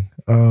moving.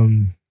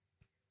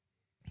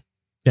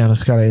 Yeah,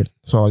 that's kind of it.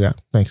 That's all I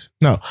got. Thanks.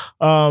 No.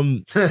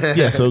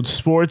 Yeah, so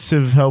sports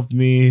have helped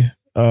me.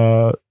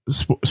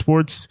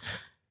 Sports,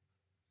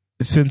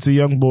 since a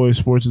young boy,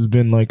 sports has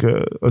been like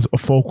a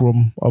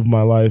fulcrum of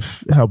my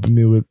life, helping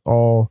me with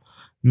all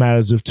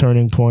matters of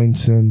turning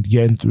points and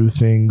getting through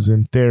things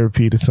and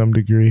therapy to some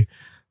degree.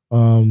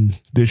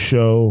 This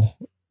show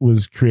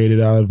was created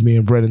out of me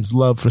and Brennan's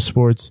love for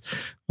sports,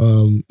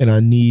 and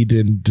our need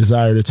and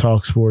desire to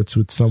talk sports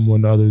with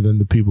someone other than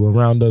the people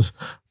around us,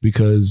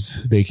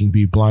 because they can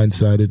be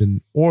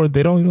blindsided or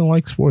they don't even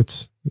like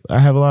sports. I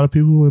have a lot of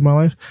people in my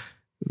life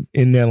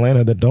in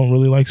Atlanta that don't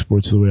really like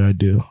sports the way I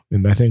do.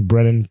 And I think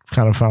Brennan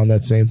kind of found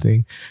that same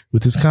thing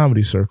with his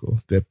comedy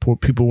circle, that poor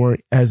people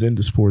weren't as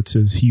into sports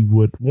as he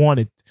would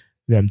wanted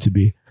them to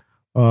be.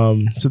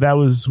 So that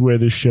was where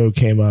this show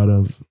came out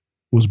of.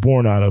 was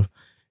born out of.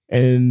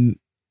 And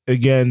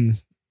again,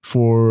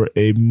 for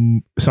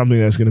something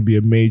that's going to be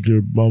a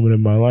major moment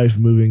in my life,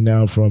 moving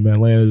now from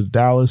Atlanta to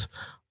Dallas,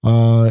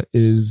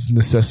 is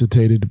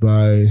necessitated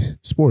by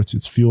sports.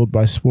 It's fueled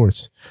by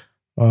sports.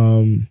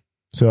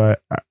 So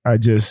I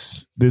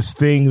just, this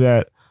thing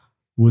that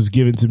was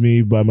given to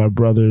me by my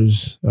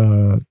brothers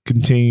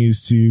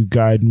continues to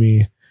guide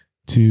me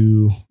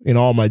in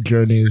all my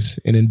journeys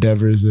and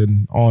endeavors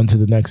and on to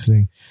the next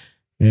thing.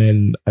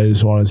 And I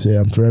just want to say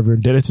I'm forever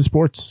indebted to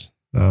sports.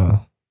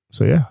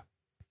 So yeah.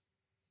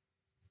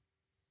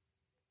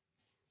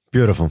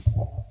 Beautiful.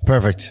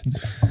 Perfect.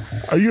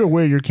 Are you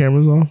aware your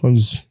camera's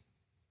off?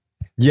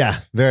 Yeah,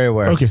 very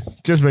aware. Okay,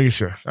 just making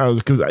sure.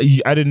 Because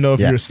I didn't know if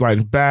you were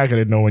sliding back. I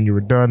didn't know when you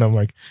were done. I'm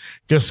like,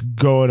 just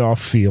going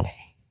off feel.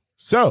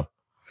 So,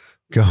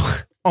 go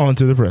on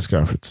to the press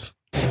conference.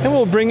 And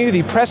we'll bring you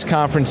the press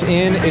conference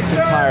in its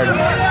entirety.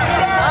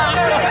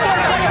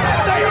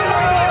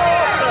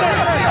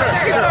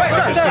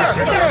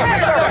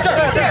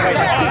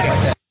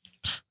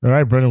 All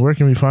right, Brendan, where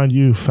can we find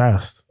you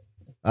fast?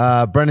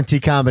 Brendan T.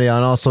 Comedy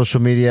on all social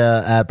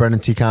media at Brendan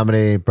T.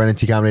 Comedy,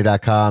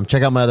 BrendanTComedy.com.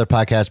 Check out my other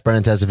podcast,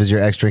 Brendan Tessiff is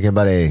your ex-drinking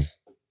buddy.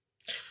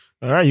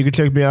 All right, you can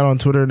check me out on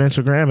Twitter and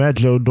Instagram at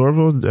Joe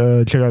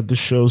Dorville. Check out this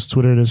show's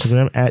Twitter and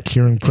Instagram at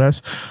Hearing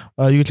Press.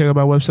 You can check out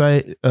my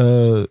website.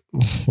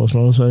 What's my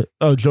website?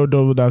 Oh,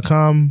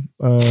 JoeDorville.com.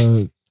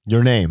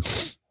 Your name.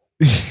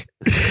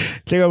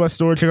 Check out my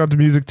store. Check out the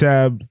music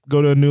tab.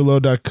 Go to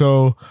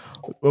anulo.co.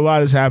 A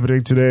lot is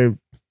happening today.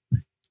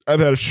 I've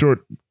had a short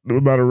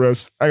amount of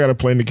rest. I got a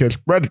plane to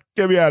catch. Brendan,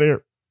 get me out of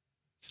here.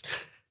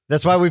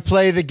 That's why we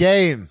play the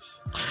game.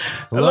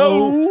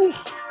 Hello.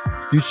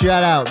 Huge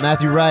shout out,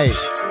 Matthew Wright.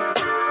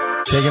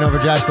 Taking over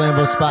Josh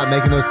Lambo's spot,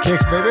 making those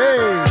kicks, baby.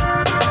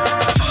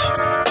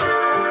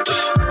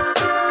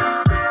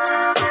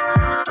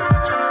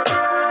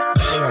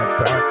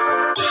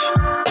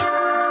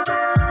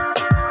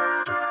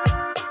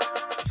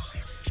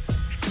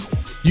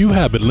 You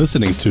have been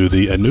listening to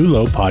the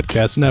Anulo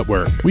Podcast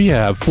Network. We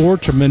have 4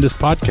 tremendous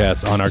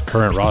podcasts on our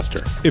current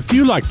roster. If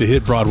you like the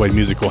hit Broadway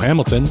musical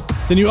Hamilton,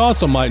 then you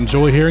also might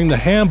enjoy hearing the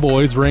Ham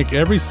Boys rank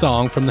every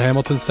song from the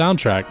Hamilton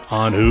soundtrack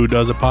on Who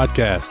Does a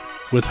Podcast,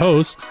 with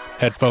hosts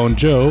Headphone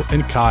Joe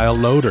and Kyle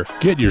Loader.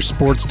 Get your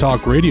sports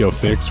talk radio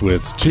fix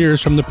with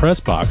Cheers from the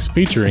Press Box,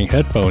 featuring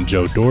Headphone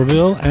Joe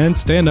Dorville and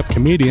stand-up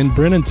comedian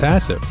Brendan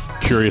Tassif.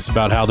 Curious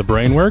about how the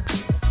brain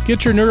works?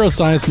 Get your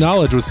neuroscience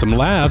knowledge with some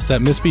laughs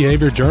at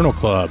Misbehavior Journal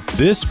Club.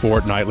 This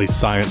fortnightly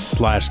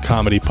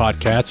science/comedy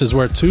podcast is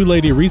where 2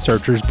 lady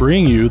researchers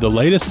bring you the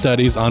latest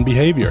studies on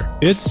behavior.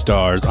 It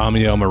stars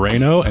Amiel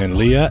Moreno and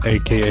Leah,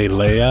 aka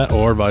Leia,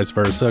 or vice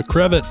versa,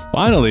 Crevitt.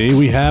 Finally,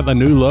 we have A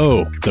New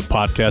Low, the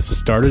podcast that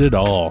started it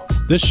all.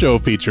 This show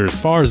features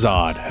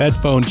Farzad,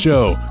 Headphone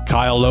Joe,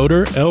 Kyle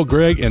Loader, L.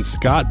 Greg, and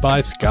Scott by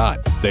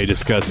Scott. They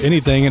discuss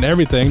anything and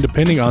everything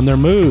depending on their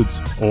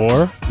moods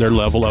or their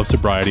level of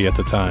sobriety at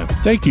the time.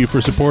 Thank you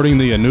for supporting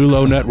the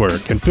Anulo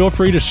Network, and feel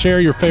free to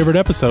share your favorite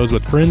episodes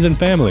with friends and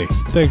family.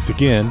 Thanks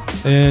again,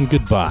 and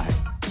goodbye.